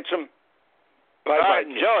 Thanks, Ransom. Bye-bye. All right,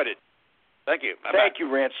 enjoyed it. Thank you. Bye-bye. Thank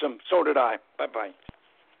you, Ransom. So did I. Bye-bye.